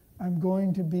persecuted. I'm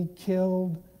going to be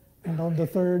killed. And on the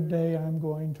third day, I'm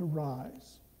going to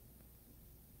rise.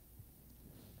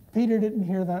 Peter didn't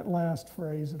hear that last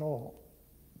phrase at all.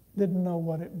 Didn't know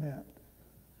what it meant.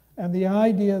 And the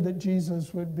idea that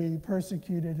Jesus would be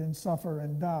persecuted and suffer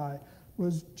and die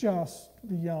was just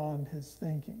beyond his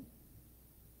thinking.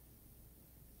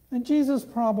 And Jesus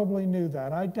probably knew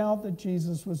that. I doubt that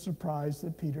Jesus was surprised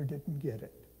that Peter didn't get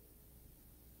it.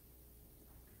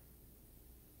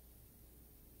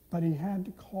 But he had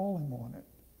to call him on it.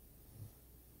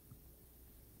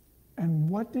 And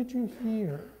what did you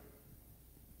hear?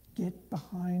 Get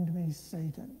behind me,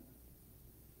 Satan.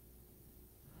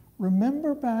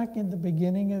 Remember back in the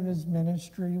beginning of his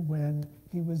ministry when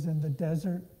he was in the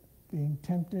desert being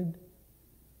tempted,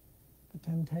 the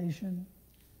temptation?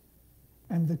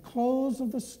 And the close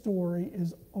of the story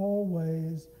is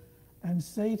always, and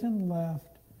Satan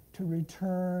left to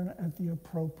return at the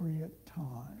appropriate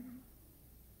time.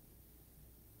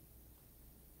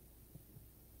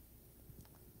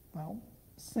 Well,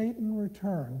 Satan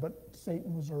returned, but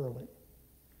Satan was early.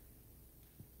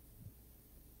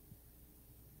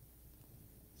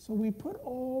 So we put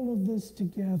all of this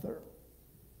together.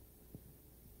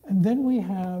 And then we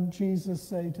have Jesus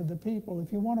say to the people,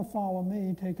 if you want to follow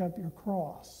me, take up your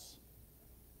cross.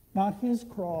 Not his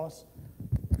cross,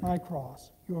 my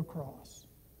cross, your cross,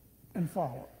 and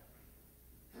follow.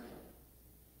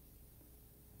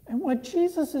 And what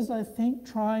Jesus is, I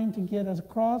think, trying to get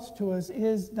across to us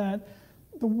is that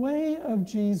the way of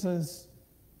Jesus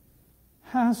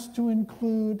has to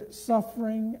include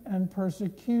suffering and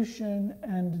persecution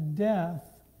and death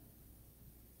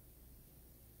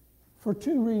for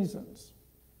two reasons.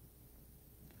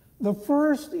 The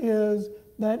first is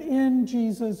that in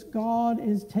Jesus, God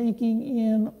is taking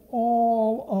in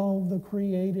all of the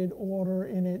created order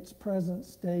in its present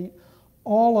state,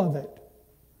 all of it.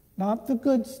 Not the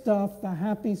good stuff, the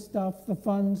happy stuff, the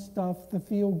fun stuff, the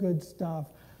feel-good stuff,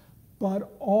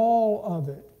 but all of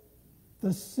it.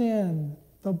 The sin,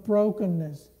 the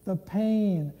brokenness, the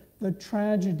pain, the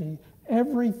tragedy,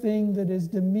 everything that is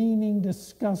demeaning,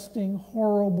 disgusting,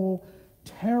 horrible,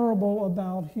 terrible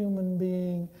about human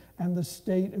being and the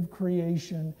state of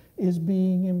creation is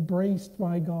being embraced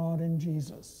by God in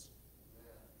Jesus.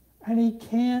 And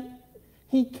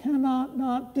he cannot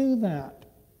not do that.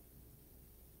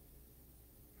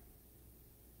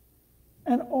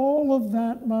 And all of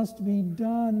that must be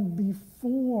done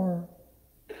before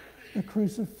the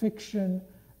crucifixion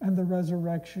and the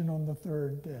resurrection on the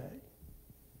third day.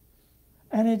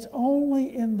 And it's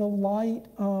only in the light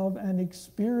of an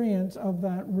experience of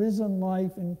that risen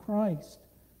life in Christ,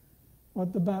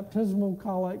 what the baptismal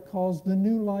collect calls the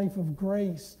new life of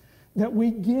grace, that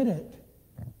we get it.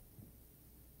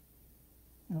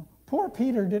 You know, poor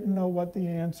Peter didn't know what the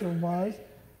answer was.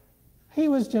 He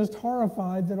was just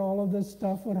horrified that all of this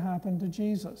stuff would happen to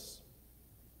Jesus.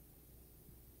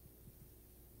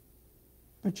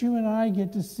 But you and I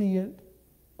get to see it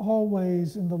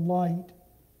always in the light,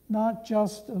 not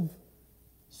just of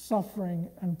suffering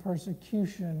and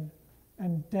persecution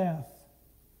and death,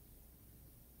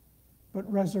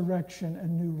 but resurrection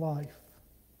and new life.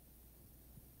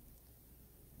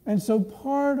 And so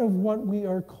part of what we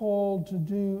are called to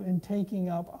do in taking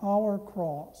up our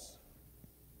cross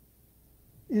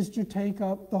is to take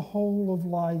up the whole of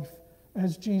life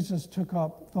as Jesus took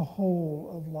up the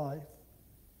whole of life.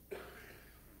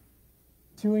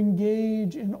 To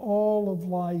engage in all of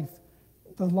life,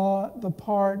 the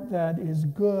part that is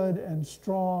good and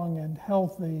strong and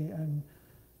healthy and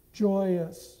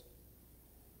joyous,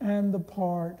 and the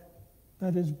part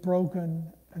that is broken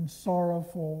and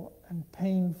sorrowful and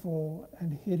painful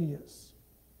and hideous.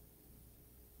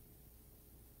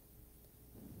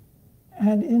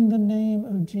 And in the name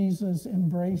of Jesus,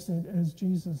 embrace it as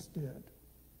Jesus did.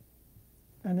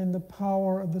 And in the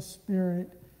power of the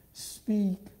Spirit,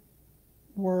 speak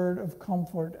word of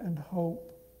comfort and hope.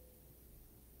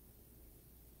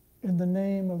 In the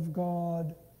name of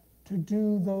God, to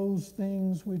do those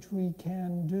things which we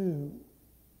can do,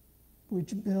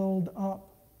 which build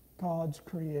up God's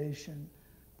creation,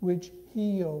 which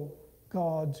heal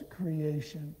God's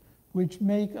creation, which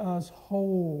make us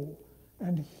whole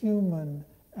and human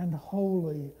and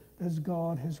holy as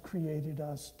God has created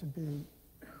us to be.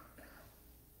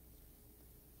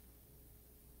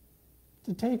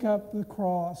 To take up the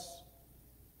cross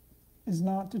is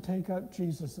not to take up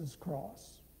Jesus'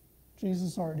 cross.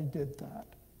 Jesus already did that.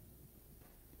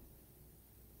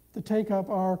 To take up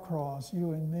our cross,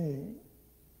 you and me,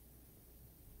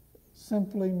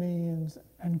 simply means,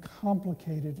 and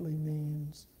complicatedly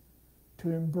means, to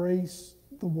embrace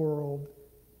the world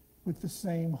with the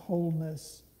same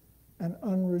wholeness and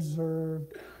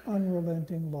unreserved,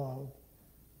 unrelenting love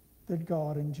that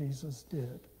God and Jesus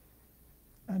did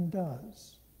and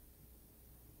does.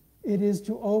 It is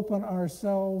to open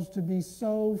ourselves to be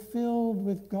so filled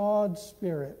with God's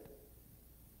Spirit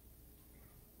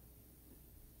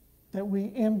that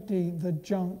we empty the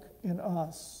junk in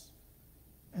us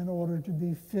in order to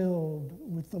be filled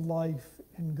with the life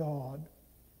in God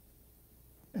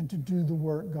and to do the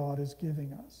work God is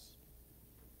giving us.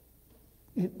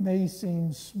 It may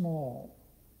seem small.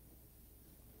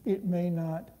 It may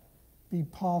not be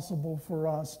possible for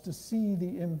us to see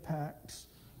the impacts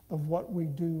of what we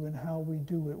do and how we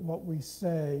do it, what we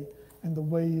say, and the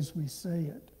ways we say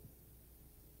it.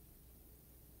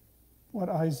 What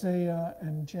Isaiah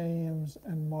and James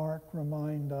and Mark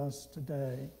remind us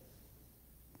today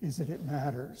is that it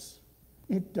matters.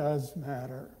 It does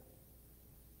matter.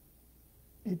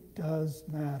 It does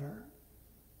matter,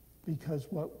 because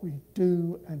what we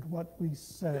do and what we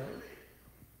say,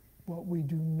 what we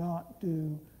do not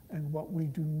do and what we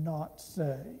do not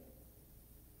say,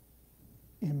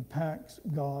 impacts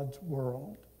God's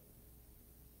world,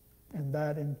 and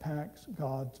that impacts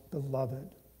God's beloved.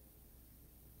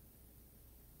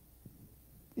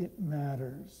 It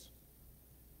matters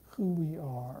who we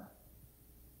are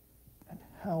and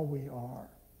how we are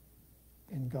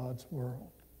in God's world.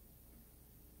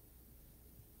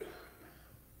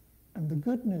 And the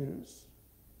good news,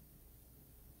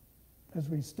 as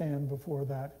we stand before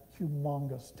that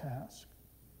humongous task,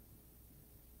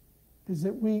 is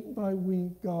that week by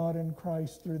week, God in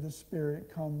Christ through the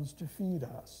Spirit comes to feed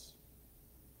us.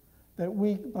 That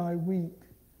week by week,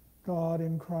 God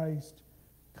in Christ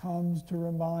comes to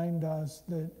remind us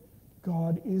that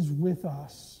God is with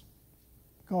us.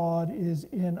 God is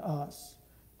in us.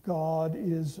 God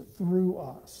is through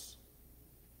us.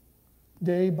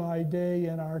 Day by day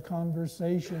in our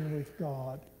conversation with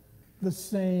God, the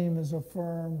same is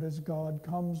affirmed as God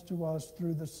comes to us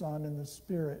through the Son and the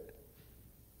Spirit.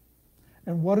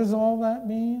 And what does all that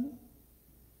mean?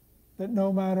 That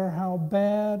no matter how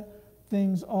bad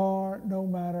things are, no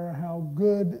matter how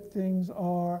good things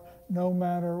are, no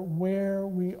matter where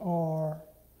we are,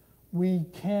 we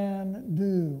can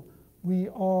do, we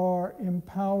are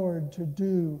empowered to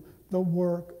do the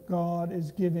work God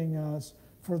is giving us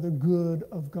for the good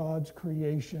of God's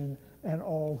creation and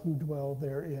all who dwell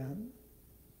therein.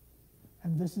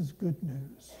 And this is good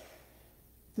news.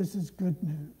 This is good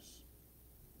news.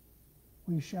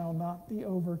 We shall not be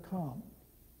overcome,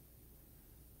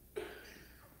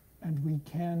 and we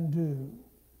can do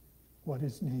what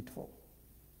is needful.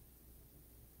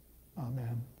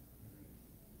 Amen.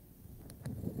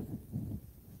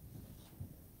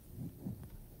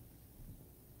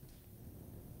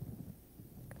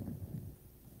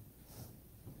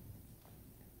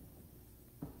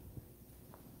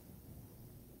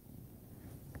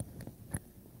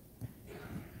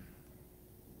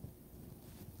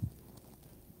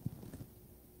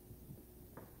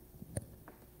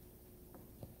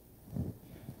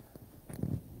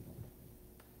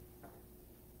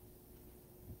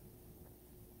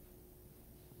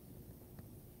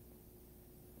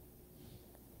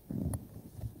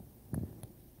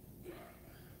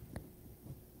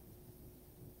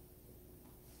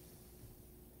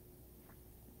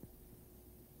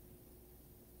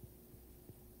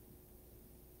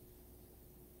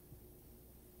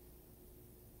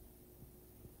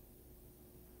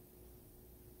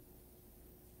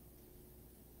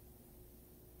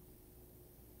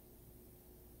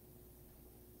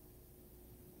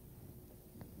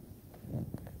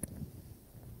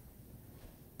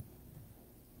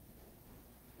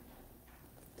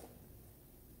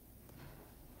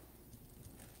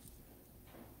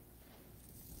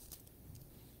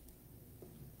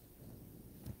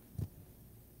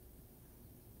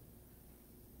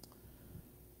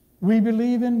 We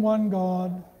believe in one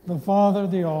God, the Father,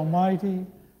 the Almighty,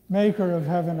 maker of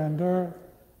heaven and earth,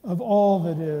 of all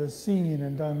that is seen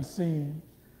and unseen.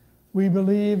 We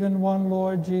believe in one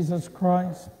Lord Jesus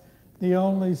Christ, the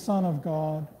only Son of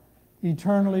God,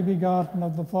 eternally begotten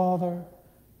of the Father,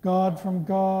 God from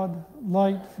God,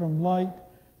 light from light,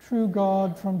 true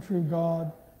God from true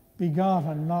God,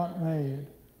 begotten, not made,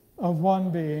 of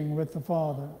one being with the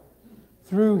Father.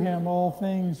 Through him all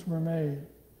things were made.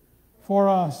 For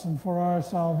us and for our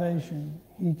salvation,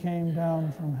 he came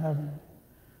down from heaven.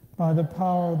 By the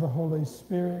power of the Holy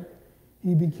Spirit,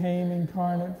 he became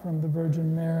incarnate from the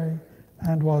Virgin Mary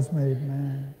and was made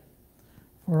man.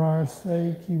 For our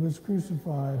sake, he was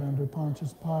crucified under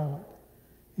Pontius Pilate.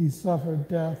 He suffered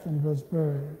death and was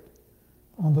buried.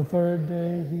 On the third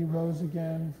day, he rose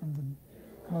again from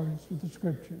the accordance with the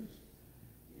Scriptures.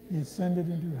 He ascended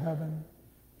into heaven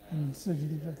and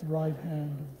seated at the right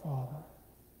hand of the Father.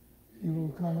 He will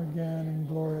come again in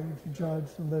glory to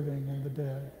judge the living and the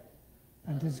dead,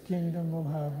 and his kingdom will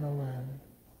have no end.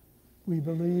 We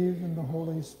believe in the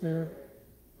Holy Spirit,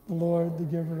 the Lord, the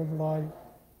giver of life,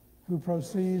 who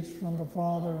proceeds from the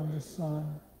Father and the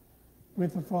Son.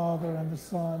 With the Father and the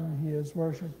Son he is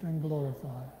worshipped and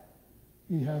glorified.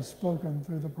 He has spoken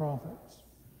through the prophets.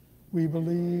 We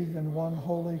believe in one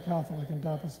holy Catholic and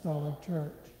Apostolic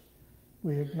Church.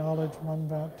 We acknowledge one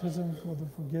baptism for the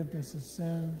forgiveness of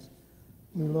sins.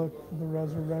 We look for the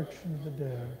resurrection of the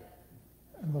dead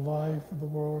and the life of the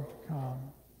world to come.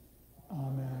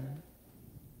 Amen.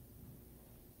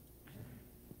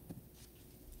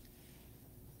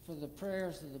 For the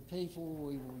prayers of the people,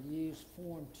 we will use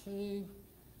Form 2,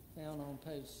 found on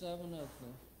page 7 of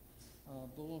the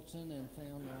Bulletin and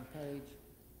found on page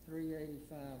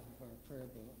 385 of our prayer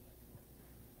book.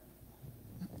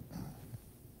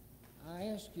 I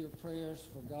ask your prayers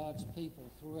for God's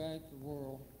people throughout the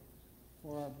world,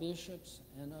 for our bishops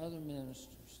and other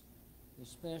ministers,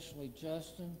 especially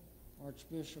Justin,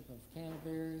 Archbishop of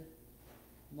Canterbury,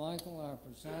 Michael, our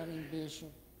presiding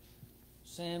bishop,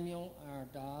 Samuel, our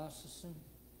diocesan,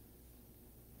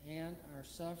 and our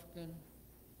suffragan,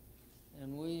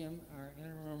 and William, our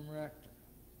interim rector,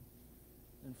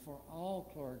 and for all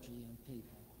clergy and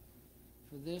people,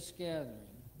 for this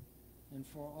gathering, and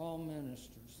for all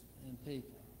ministers and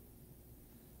people.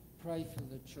 Pray for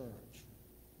the church.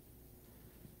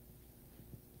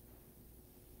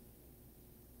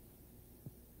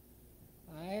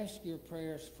 I ask your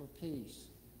prayers for peace,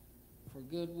 for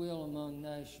goodwill among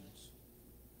nations,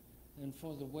 and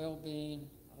for the well-being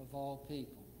of all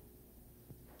people.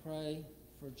 Pray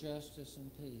for justice and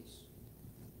peace.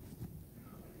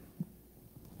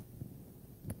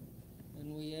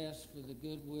 And we ask for the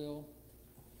goodwill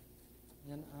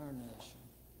in our nation.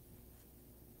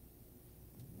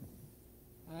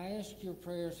 I ask your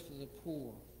prayers for the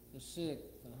poor, the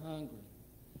sick, the hungry,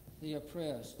 the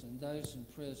oppressed, and those in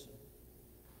prison.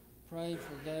 Pray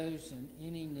for those in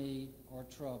any need or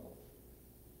trouble.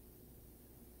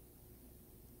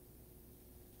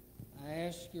 I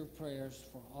ask your prayers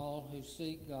for all who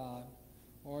seek God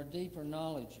or a deeper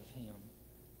knowledge of him.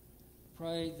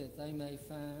 Pray that they may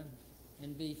find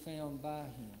and be found by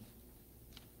him.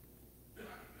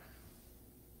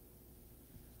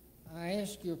 I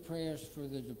ask your prayers for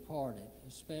the departed,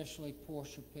 especially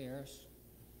Portia Paris,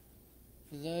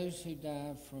 for those who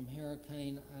died from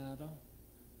Hurricane Ida,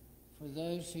 for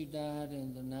those who died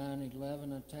in the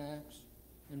 9/11 attacks,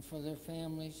 and for their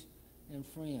families and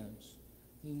friends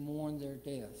who mourn their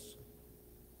deaths.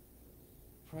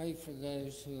 Pray for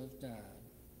those who have died.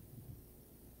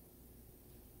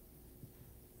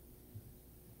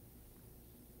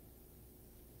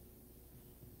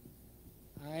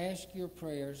 I ask your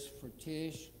prayers for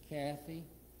Tish, Kathy,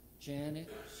 Janet,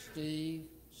 Steve,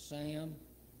 Sam,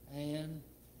 Ann,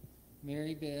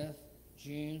 Mary Beth,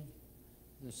 June,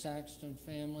 the Saxton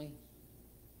family,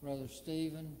 Brother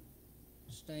Stephen,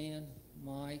 Stan,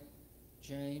 Mike,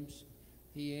 James,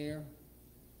 Pierre,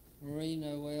 Marie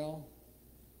Noel,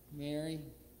 Mary,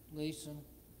 Lisa,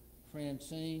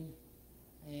 Francine,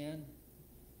 Ann,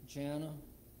 Jana,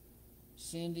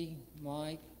 Cindy,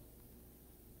 Mike,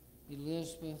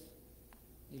 Elizabeth,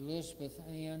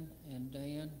 Ann, and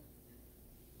Dan,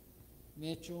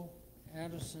 Mitchell,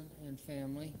 Addison and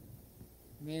family,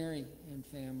 Mary and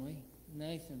family,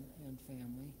 Nathan and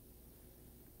family,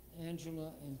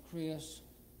 Angela and Chris,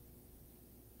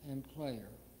 and Claire.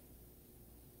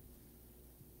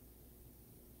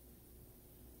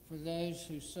 For those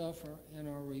who suffer and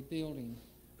are rebuilding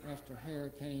after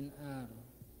Hurricane Ida.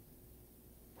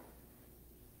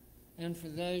 And for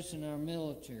those in our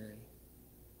military,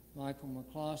 Michael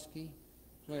McCloskey,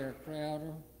 Claire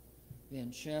Crowder,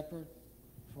 Ben Shepard,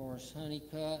 Forrest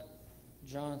Honeycutt,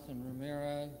 Jonathan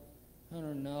Romero,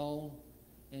 Hunter Knoll,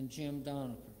 and Jim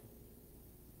Donaker.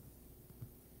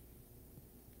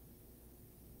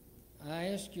 I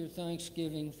ask your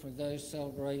thanksgiving for those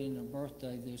celebrating a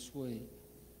birthday this week.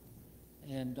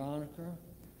 Ann Donaker,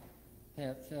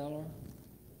 Pat Feller,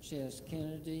 Ches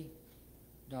Kennedy,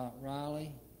 Dot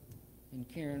Riley, and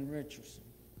Karen Richardson.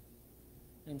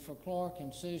 And for Clark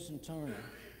and Susan Turner,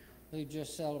 who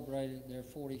just celebrated their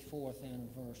 44th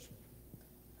anniversary.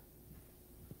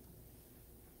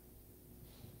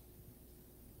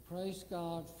 Praise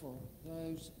God for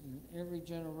those in every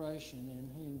generation in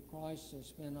whom Christ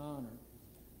has been honored,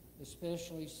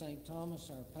 especially St. Thomas,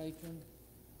 our patron,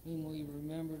 whom we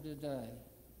remember today.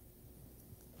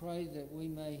 Pray that we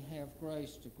may have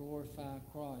grace to glorify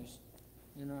Christ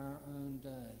in our own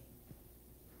day.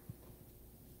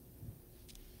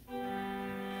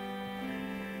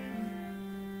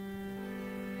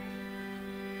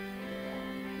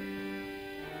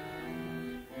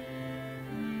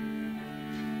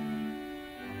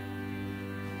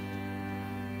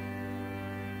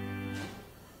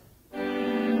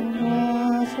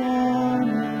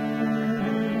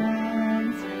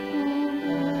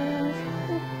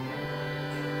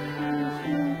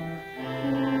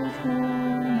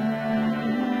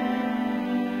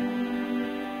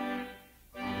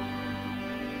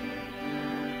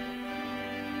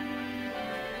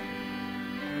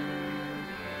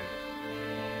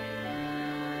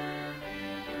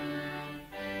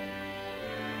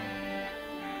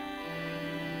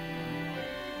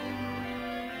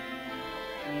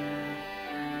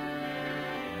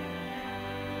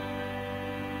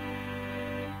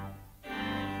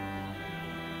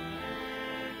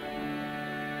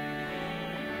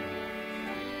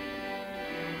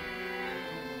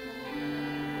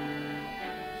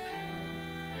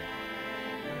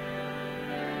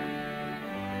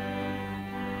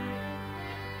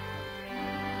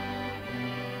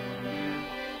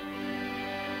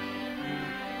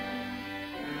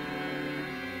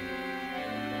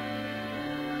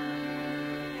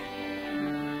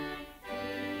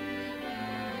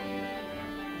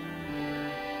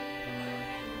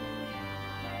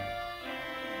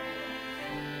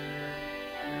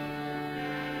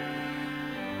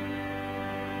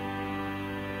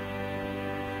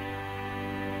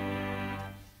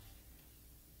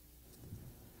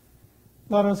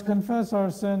 Let us confess our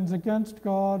sins against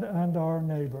God and our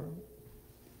neighbor.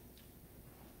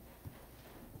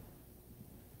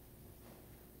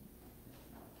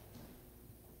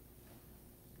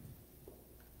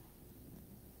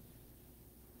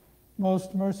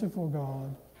 Most merciful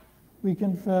God, we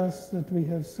confess that we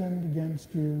have sinned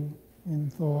against you in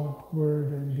thought,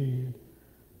 word, and deed,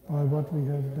 by what we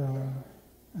have done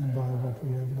and by what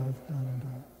we have left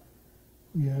undone.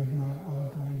 We have not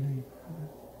loved our neighbor.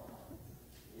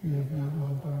 We have not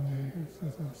loved our neighbors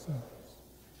as ourselves.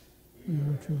 We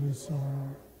are truly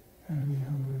sorry, and we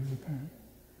humbly repent.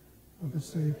 For the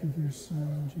sake of your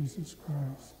Son, Jesus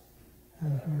Christ,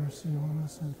 have mercy on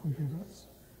us and forgive us,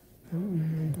 that we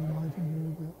may delight in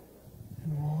your will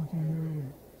and walk in your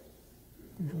will,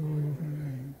 the glory of your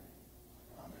name.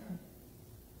 Amen.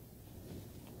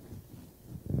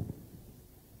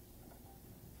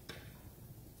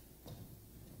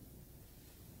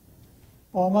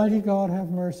 Almighty God, have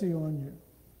mercy on you,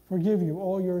 forgive you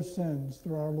all your sins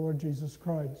through our Lord Jesus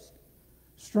Christ,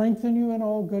 strengthen you in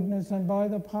all goodness, and by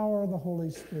the power of the Holy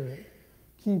Spirit,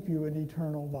 keep you in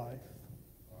eternal life.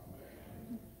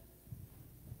 Amen.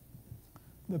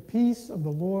 The peace of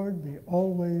the Lord be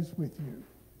always with you.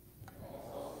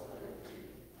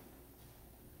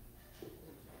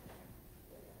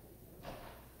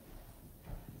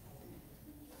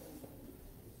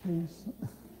 Peace.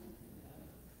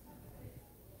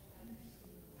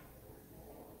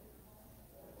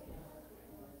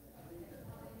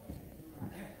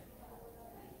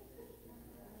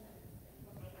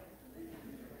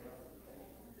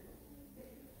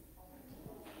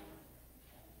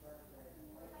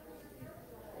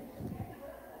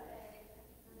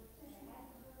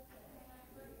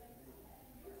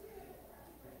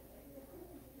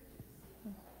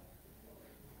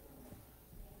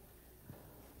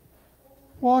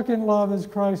 Walk in love as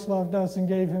Christ loved us and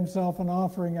gave himself an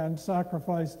offering and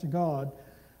sacrifice to God.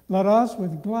 Let us,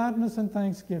 with gladness and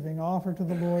thanksgiving, offer to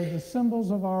the Lord the symbols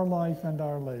of our life and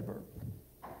our labor.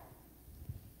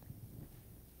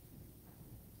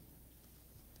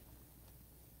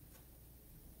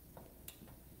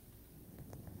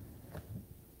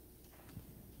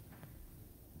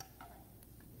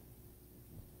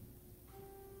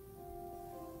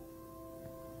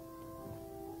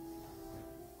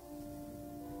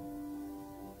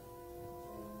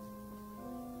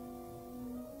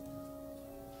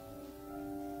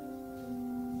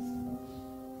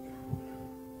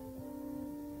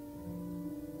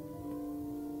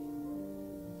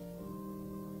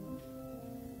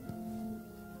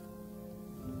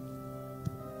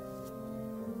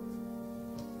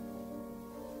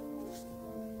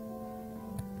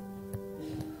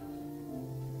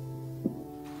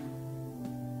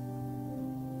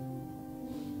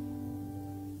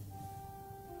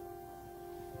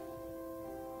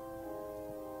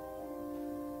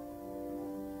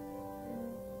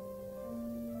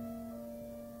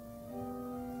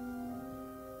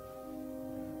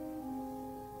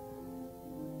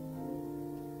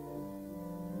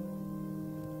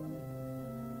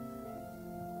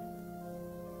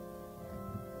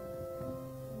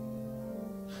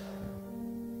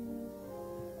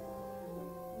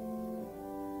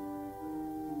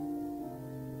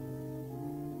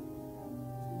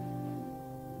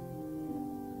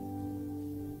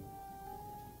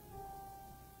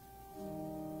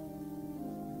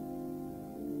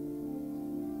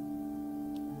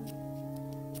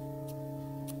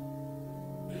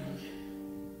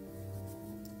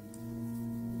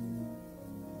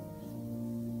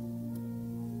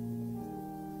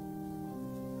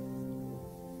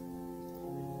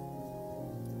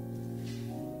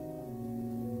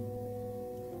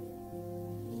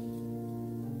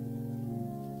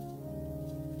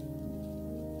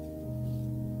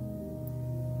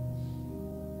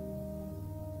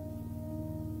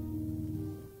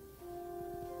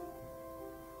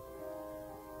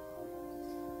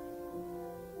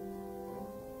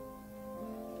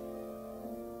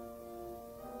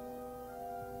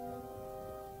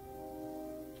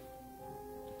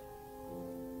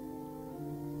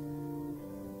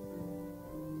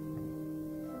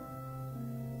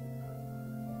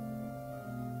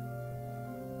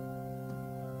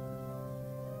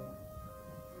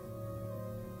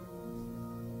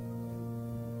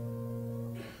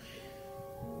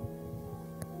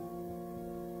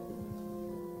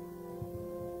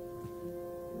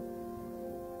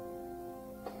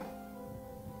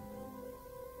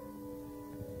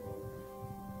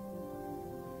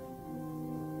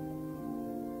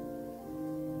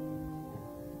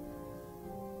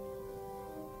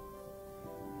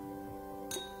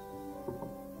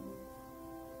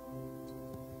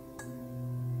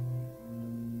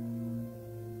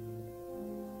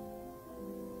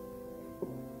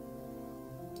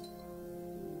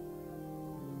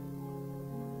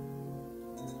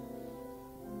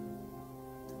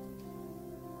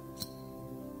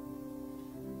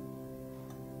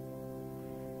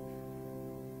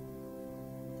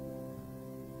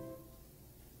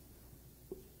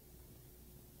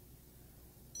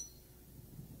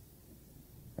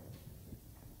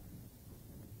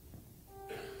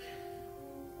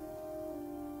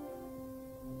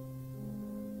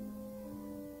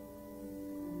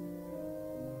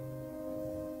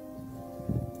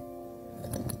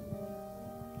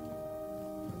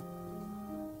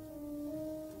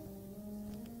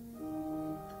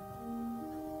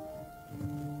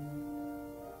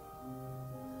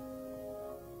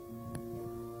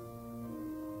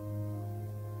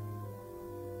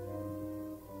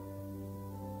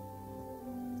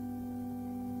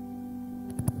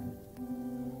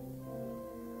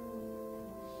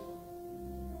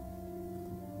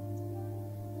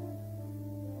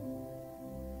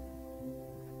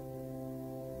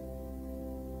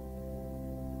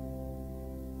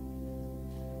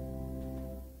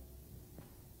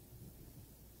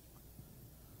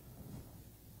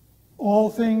 All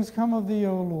things come of thee,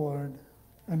 O Lord,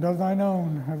 and of thine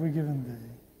own have we given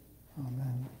thee.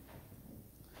 Amen.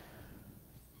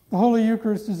 The Holy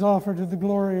Eucharist is offered to the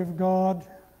glory of God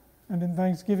and in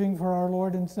thanksgiving for our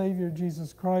Lord and Savior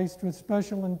Jesus Christ, with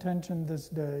special intention this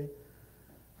day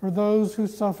for those who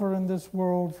suffer in this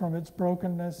world from its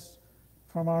brokenness,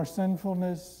 from our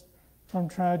sinfulness, from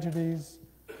tragedies,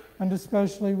 and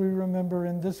especially we remember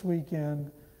in this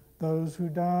weekend those who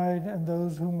died and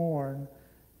those who mourn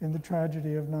in the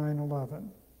tragedy of 9/11.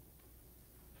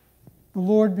 The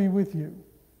Lord be with you.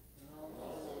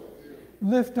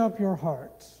 Lift up your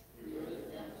hearts.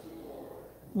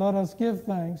 Let us give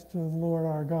thanks to the Lord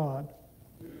our God.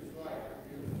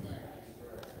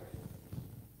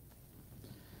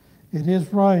 It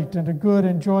is right and a good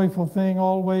and joyful thing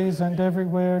always and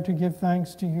everywhere to give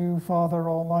thanks to you, Father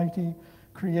Almighty,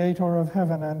 Creator of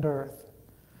heaven and earth.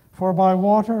 For by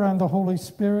water and the Holy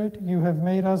Spirit you have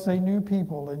made us a new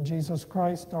people in Jesus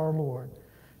Christ our Lord,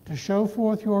 to show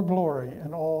forth your glory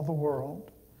in all the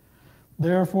world.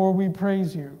 Therefore we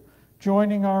praise you,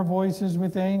 joining our voices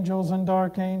with angels and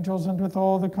archangels and with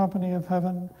all the company of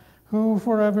heaven, who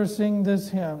forever sing this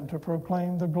hymn to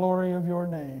proclaim the glory of your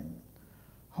name.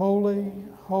 Holy,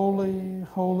 holy,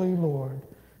 holy Lord,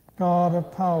 God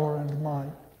of power and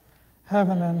might.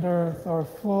 Heaven and earth are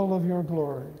full of your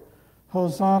glory.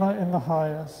 Hosanna in the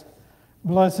highest.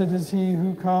 Blessed is he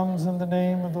who comes in the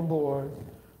name of the Lord.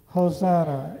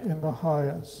 Hosanna in the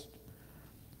highest.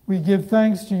 We give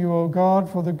thanks to you, O God,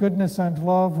 for the goodness and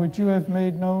love which you have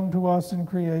made known to us in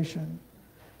creation,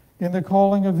 in the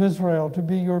calling of Israel to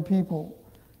be your people,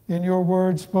 in your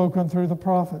word spoken through the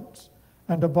prophets,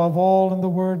 and above all in the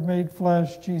Word made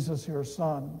flesh, Jesus your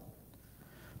Son.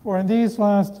 For in these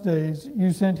last days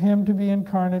you sent him to be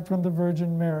incarnate from the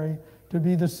Virgin Mary, to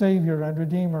be the Savior and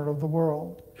Redeemer of the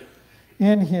world.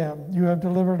 In him you have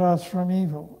delivered us from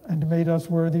evil and made us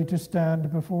worthy to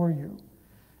stand before you.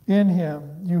 In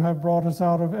him you have brought us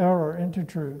out of error into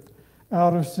truth,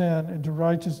 out of sin into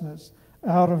righteousness,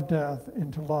 out of death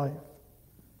into life.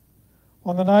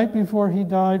 On the night before he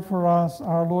died for us,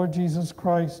 our Lord Jesus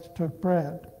Christ took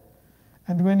bread,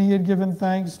 and when he had given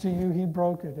thanks to you, he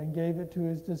broke it and gave it to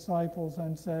his disciples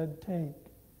and said,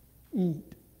 "Take,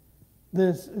 eat.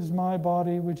 This is my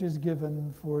body which is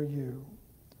given for you.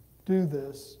 Do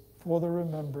this for the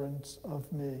remembrance of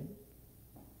me."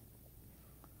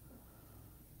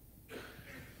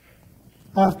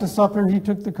 After supper, he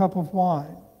took the cup of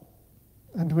wine,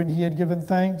 and when he had given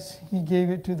thanks, he gave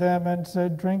it to them and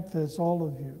said, "Drink this, all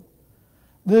of you.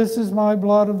 This is my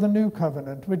blood of the new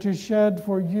covenant, which is shed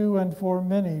for you and for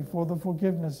many for the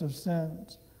forgiveness of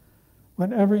sins.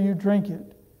 Whenever you drink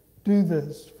it, do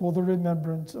this for the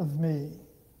remembrance of me."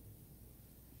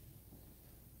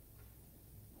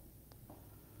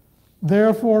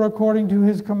 Therefore, according to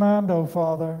his command, O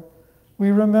Father, we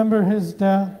remember his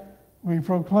death, we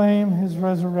proclaim his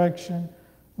resurrection,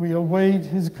 we await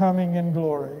his coming in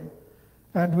glory,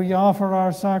 and we offer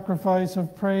our sacrifice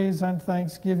of praise and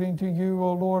thanksgiving to you,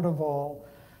 O Lord of all,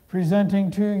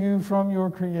 presenting to you from your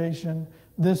creation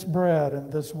this bread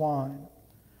and this wine.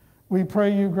 We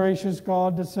pray you, gracious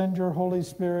God, to send your Holy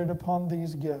Spirit upon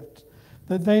these gifts,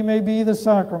 that they may be the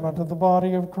sacrament of the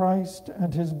body of Christ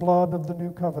and his blood of the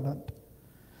new covenant.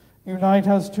 Unite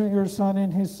us to your Son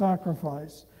in his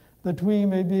sacrifice, that we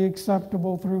may be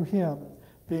acceptable through him,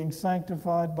 being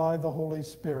sanctified by the Holy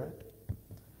Spirit.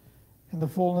 In the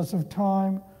fullness of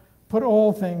time, put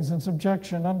all things in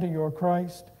subjection under your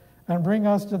Christ, and bring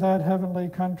us to that heavenly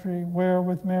country where,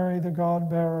 with Mary the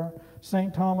God-bearer,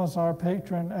 St. Thomas our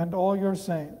patron, and all your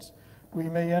saints, we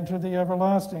may enter the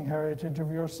everlasting heritage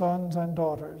of your sons and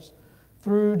daughters,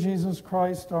 through Jesus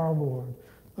Christ our Lord,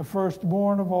 the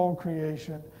firstborn of all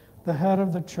creation, the head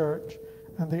of the church,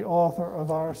 and the author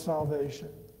of our salvation.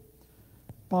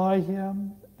 By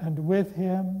him, and with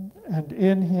him, and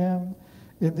in him,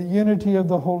 in the unity of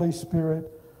the Holy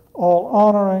Spirit, all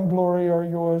honor and glory are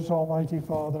yours, Almighty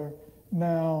Father,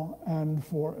 now and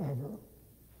forever.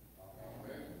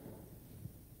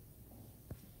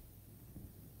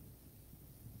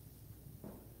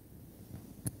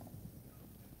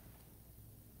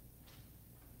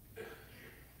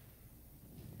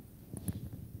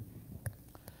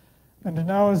 And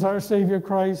now, as our Savior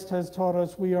Christ has taught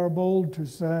us, we are bold to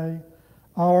say,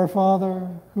 "Our Father,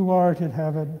 who art in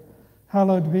heaven,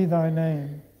 hallowed be thy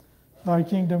name. Thy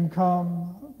kingdom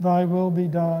come, thy will be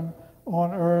done,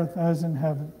 on earth as in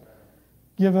heaven.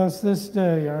 Give us this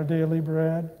day our daily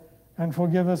bread, and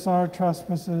forgive us our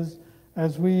trespasses,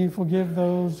 as we forgive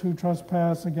those who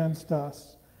trespass against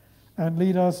us. And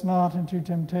lead us not into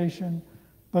temptation,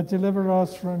 but deliver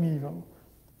us from evil.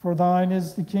 For thine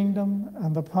is the kingdom,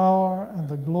 and the power, and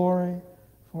the glory,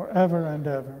 forever and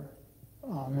ever.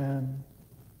 Amen.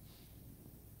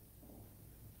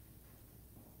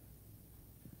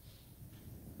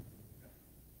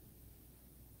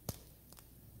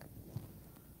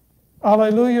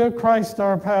 Alleluia, Christ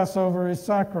our Passover is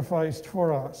sacrificed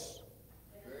for us.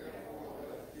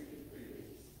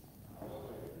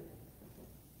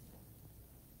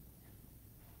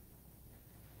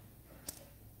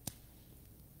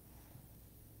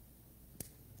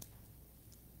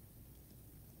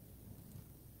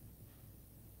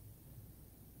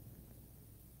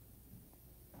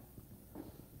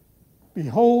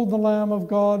 Behold the Lamb of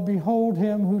God, behold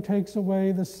him who takes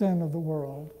away the sin of the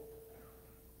world.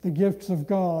 The gifts of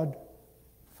God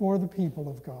for the people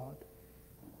of God.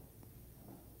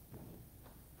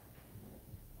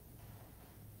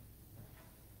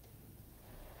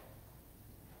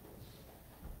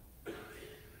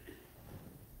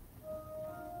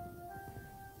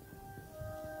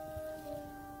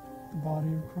 The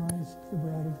body of Christ, the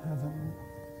bread of heaven.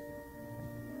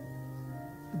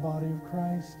 The body of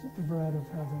Christ, the bread of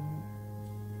heaven.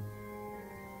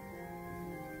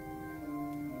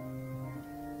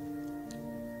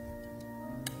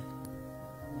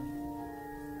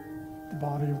 The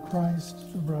body of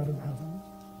Christ, the bread of heaven.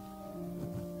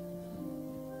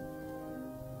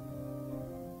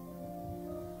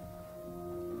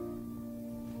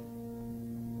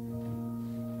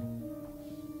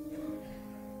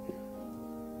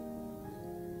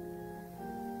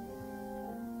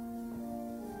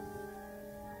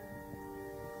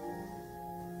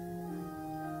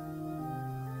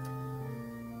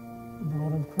 The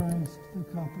blood of Christ, the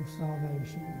cup of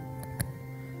salvation.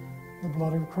 The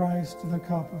blood of Christ, the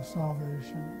cup of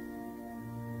salvation.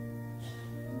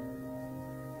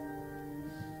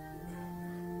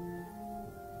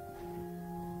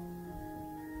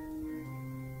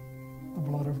 The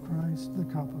blood of Christ, the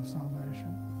cup of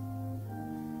salvation.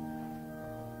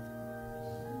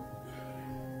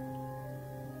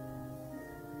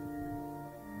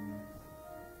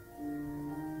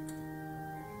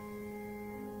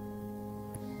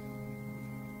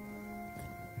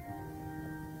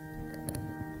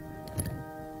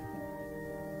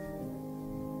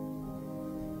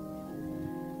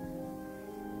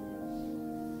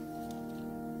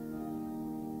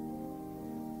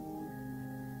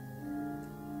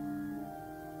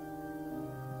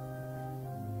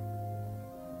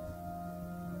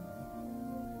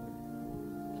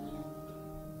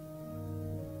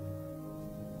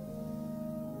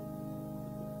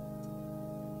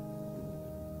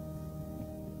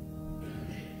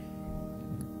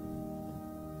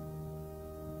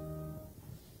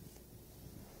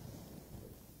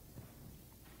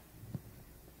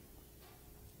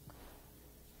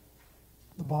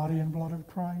 The body and blood of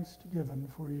Christ given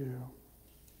for you.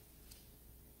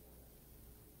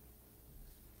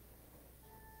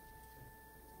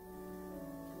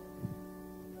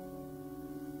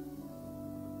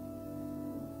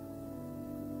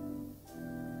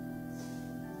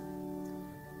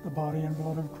 The body and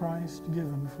blood of Christ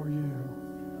given for you.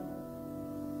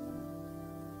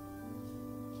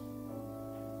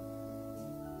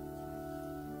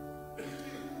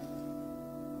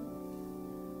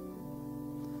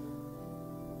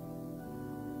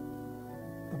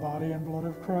 The body and blood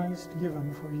of Christ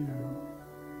given for you.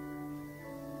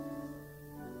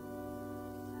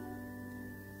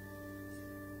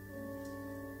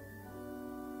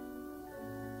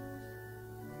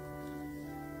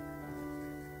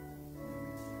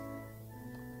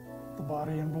 The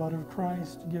body and blood of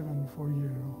Christ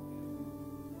given for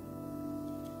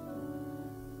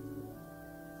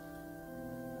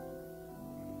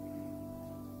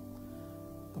you.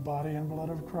 The body and blood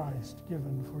of Christ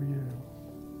given for you.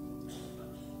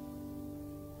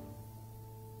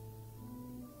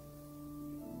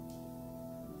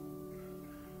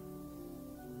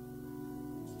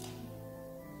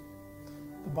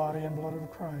 The body and blood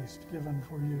of Christ given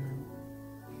for you.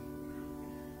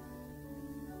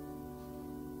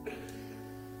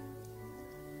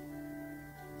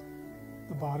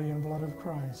 The body and blood of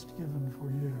Christ given for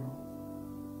you.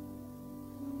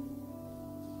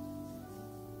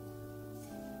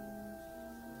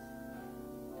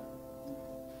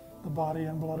 The body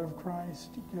and blood of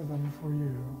Christ given for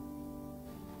you.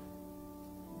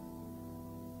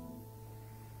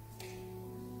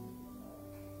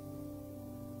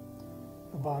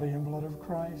 The body and blood of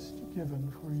Christ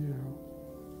given for you.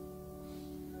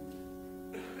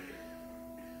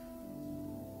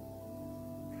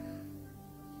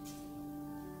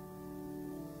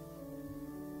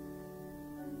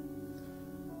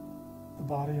 The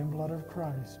body and blood of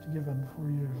Christ given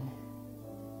for you.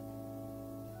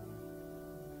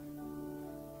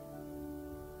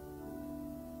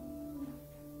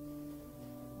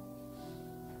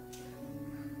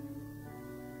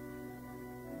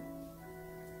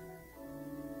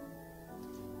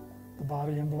 The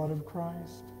body and blood of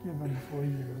Christ given for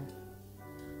you.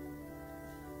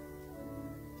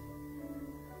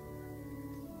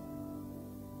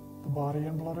 The body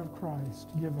and blood of Christ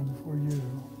given for you.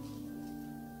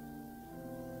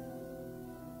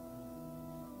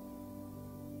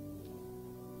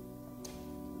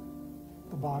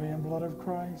 The body and blood of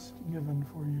Christ given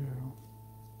for you.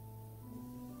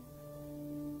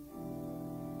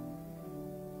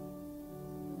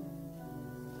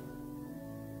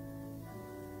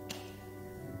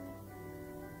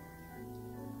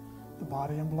 The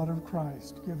body and blood of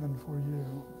Christ given for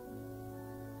you.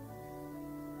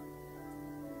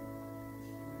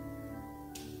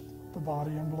 The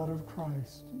body and blood of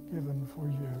Christ given for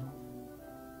you.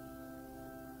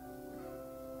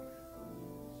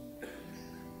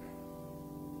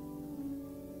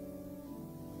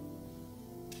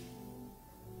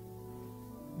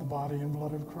 The body and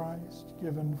blood of Christ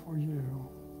given for you.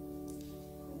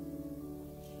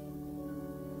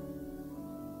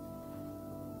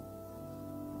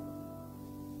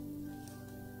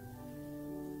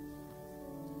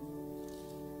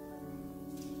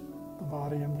 The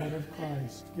body and blood of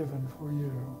Christ given for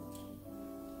you.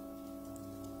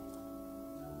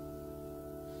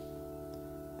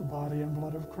 The body and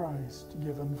blood of Christ given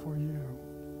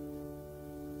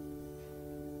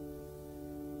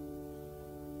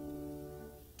for you.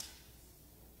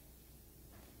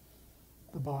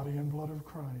 The body and blood of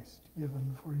Christ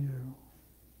given for you.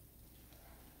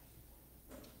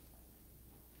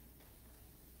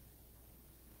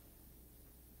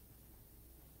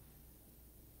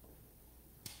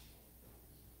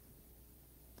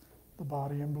 The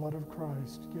body and blood of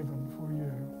Christ given for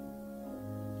you.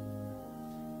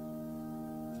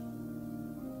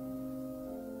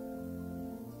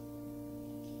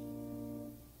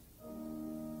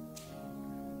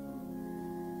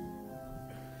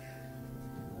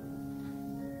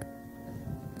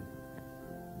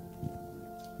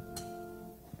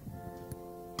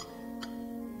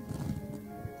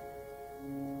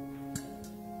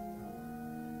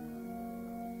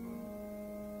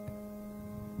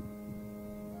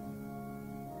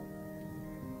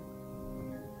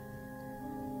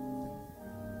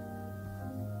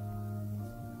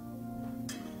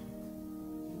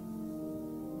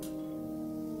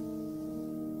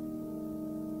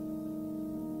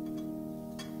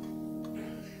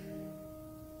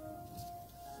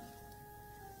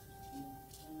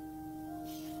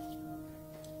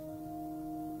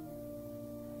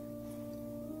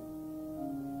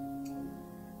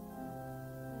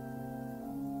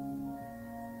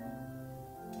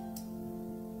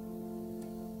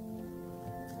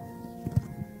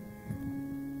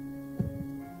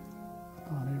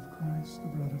 The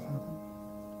bread of heaven.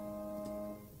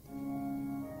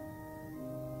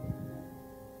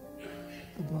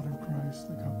 The blood of Christ,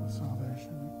 the cup of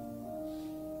salvation.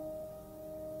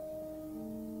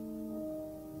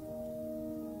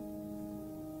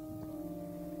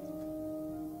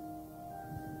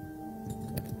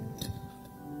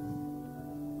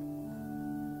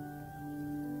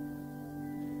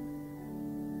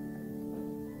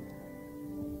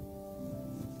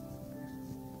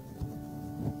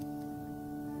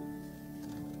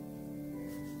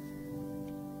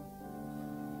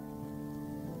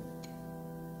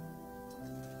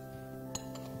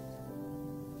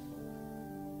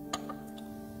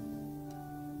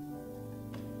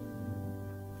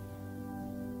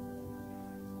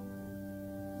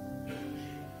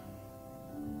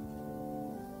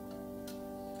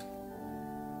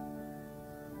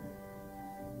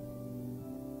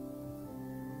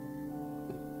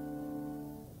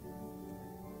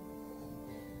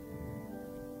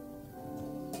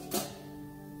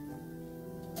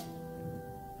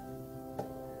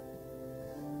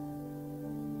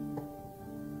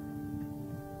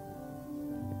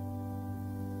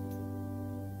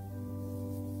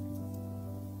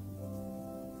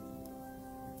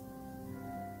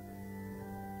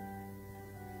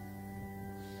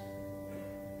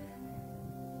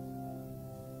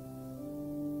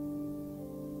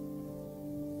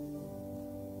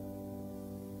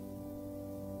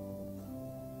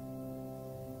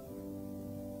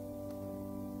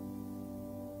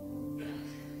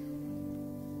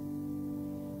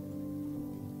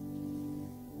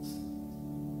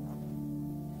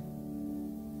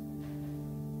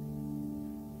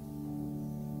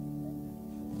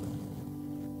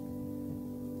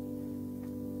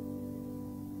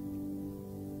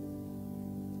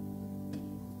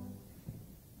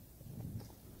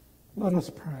 Let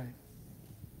us pray.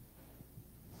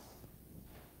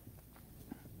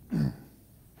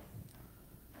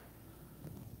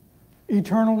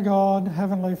 Eternal God,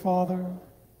 Heavenly Father,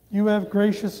 you have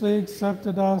graciously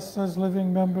accepted us as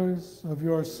living members of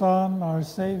your Son, our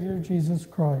Savior, Jesus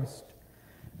Christ,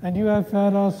 and you have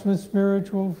fed us with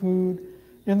spiritual food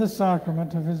in the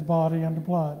sacrament of his body and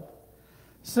blood.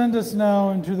 Send us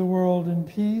now into the world in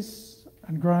peace,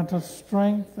 and grant us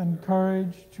strength and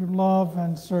courage to love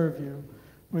and serve you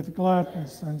with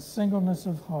gladness and singleness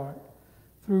of heart,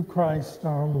 through Christ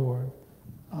our Lord.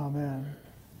 Amen.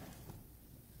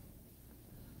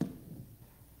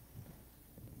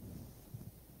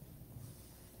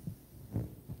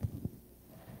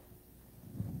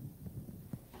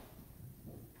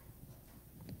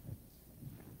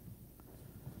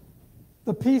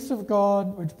 The peace of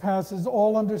God, which passes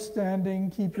all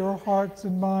understanding, keep your hearts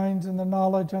and minds in the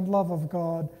knowledge and love of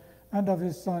God and of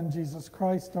his Son, Jesus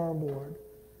Christ our Lord.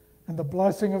 And the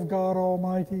blessing of God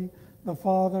Almighty, the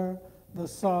Father, the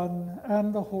Son,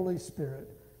 and the Holy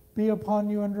Spirit be upon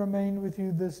you and remain with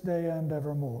you this day and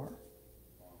evermore.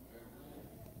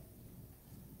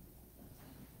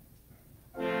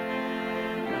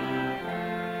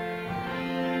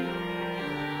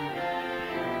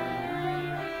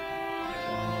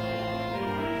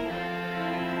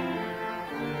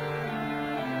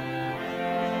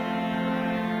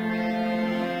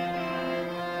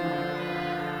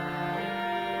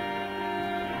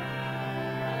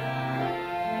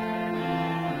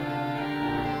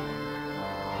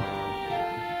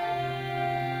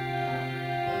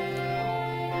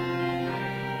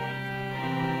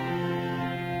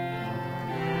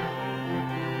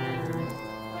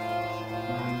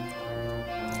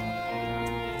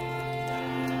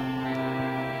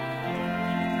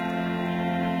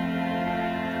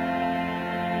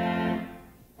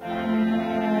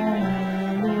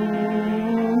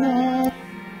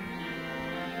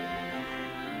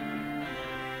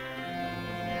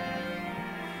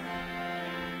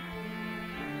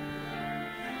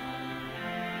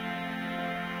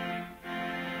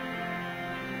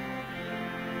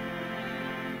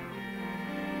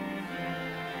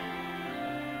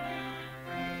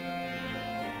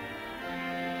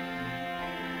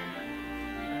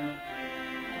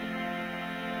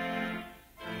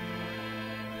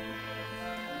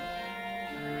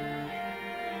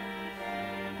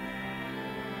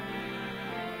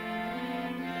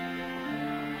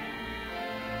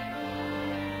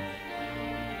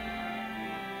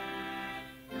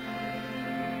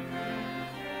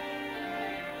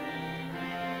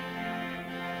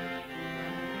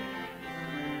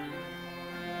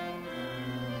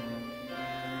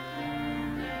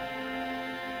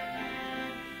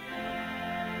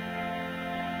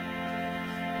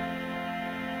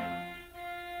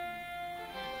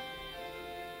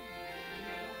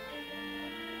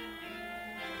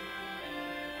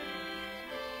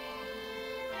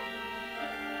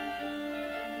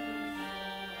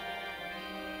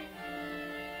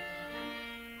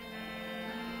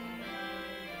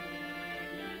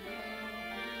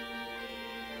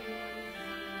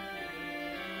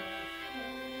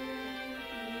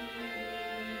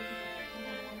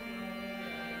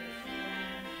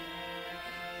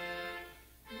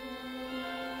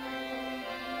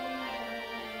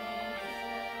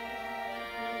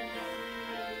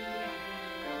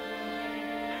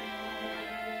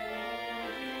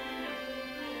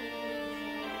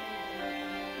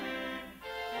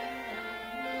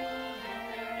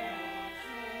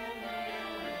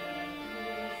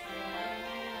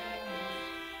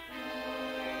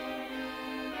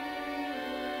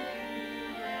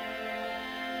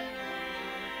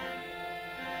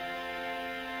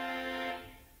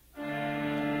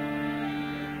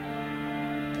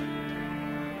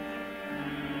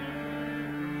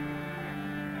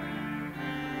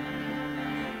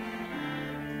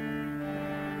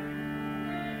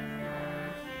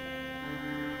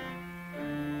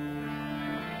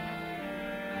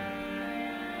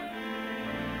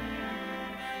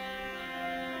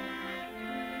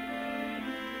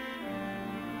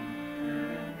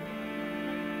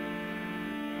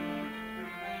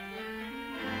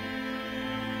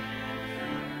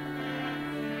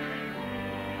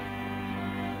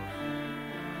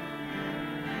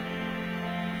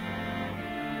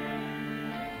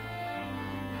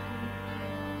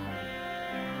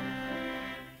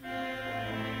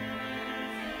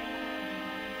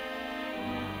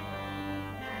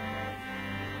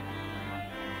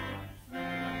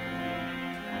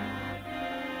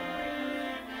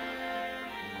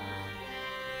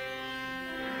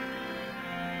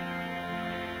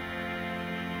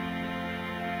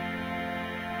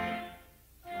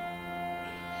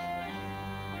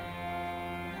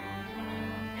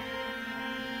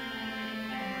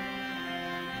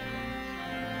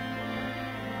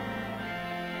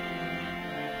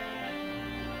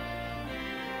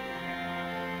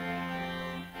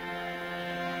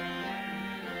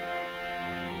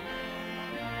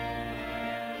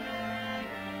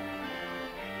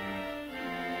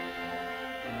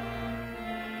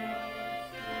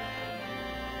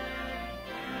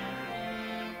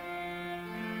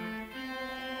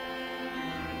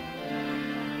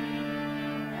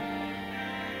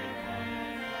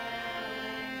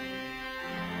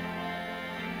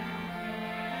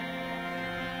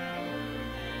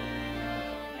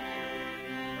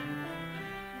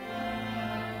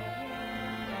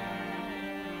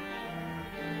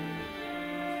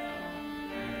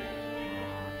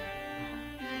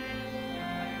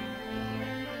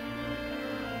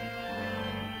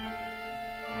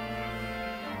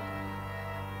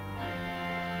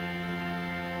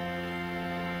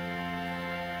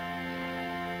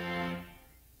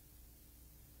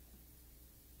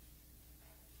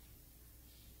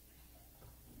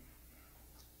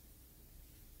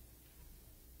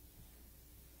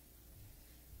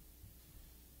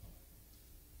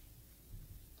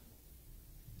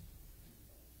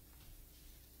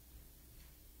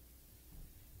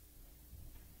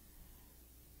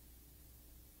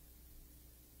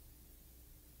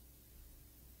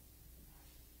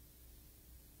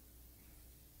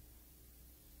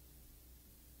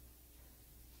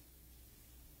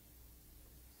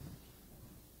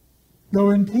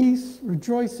 Go in peace,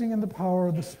 rejoicing in the power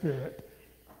of the Spirit.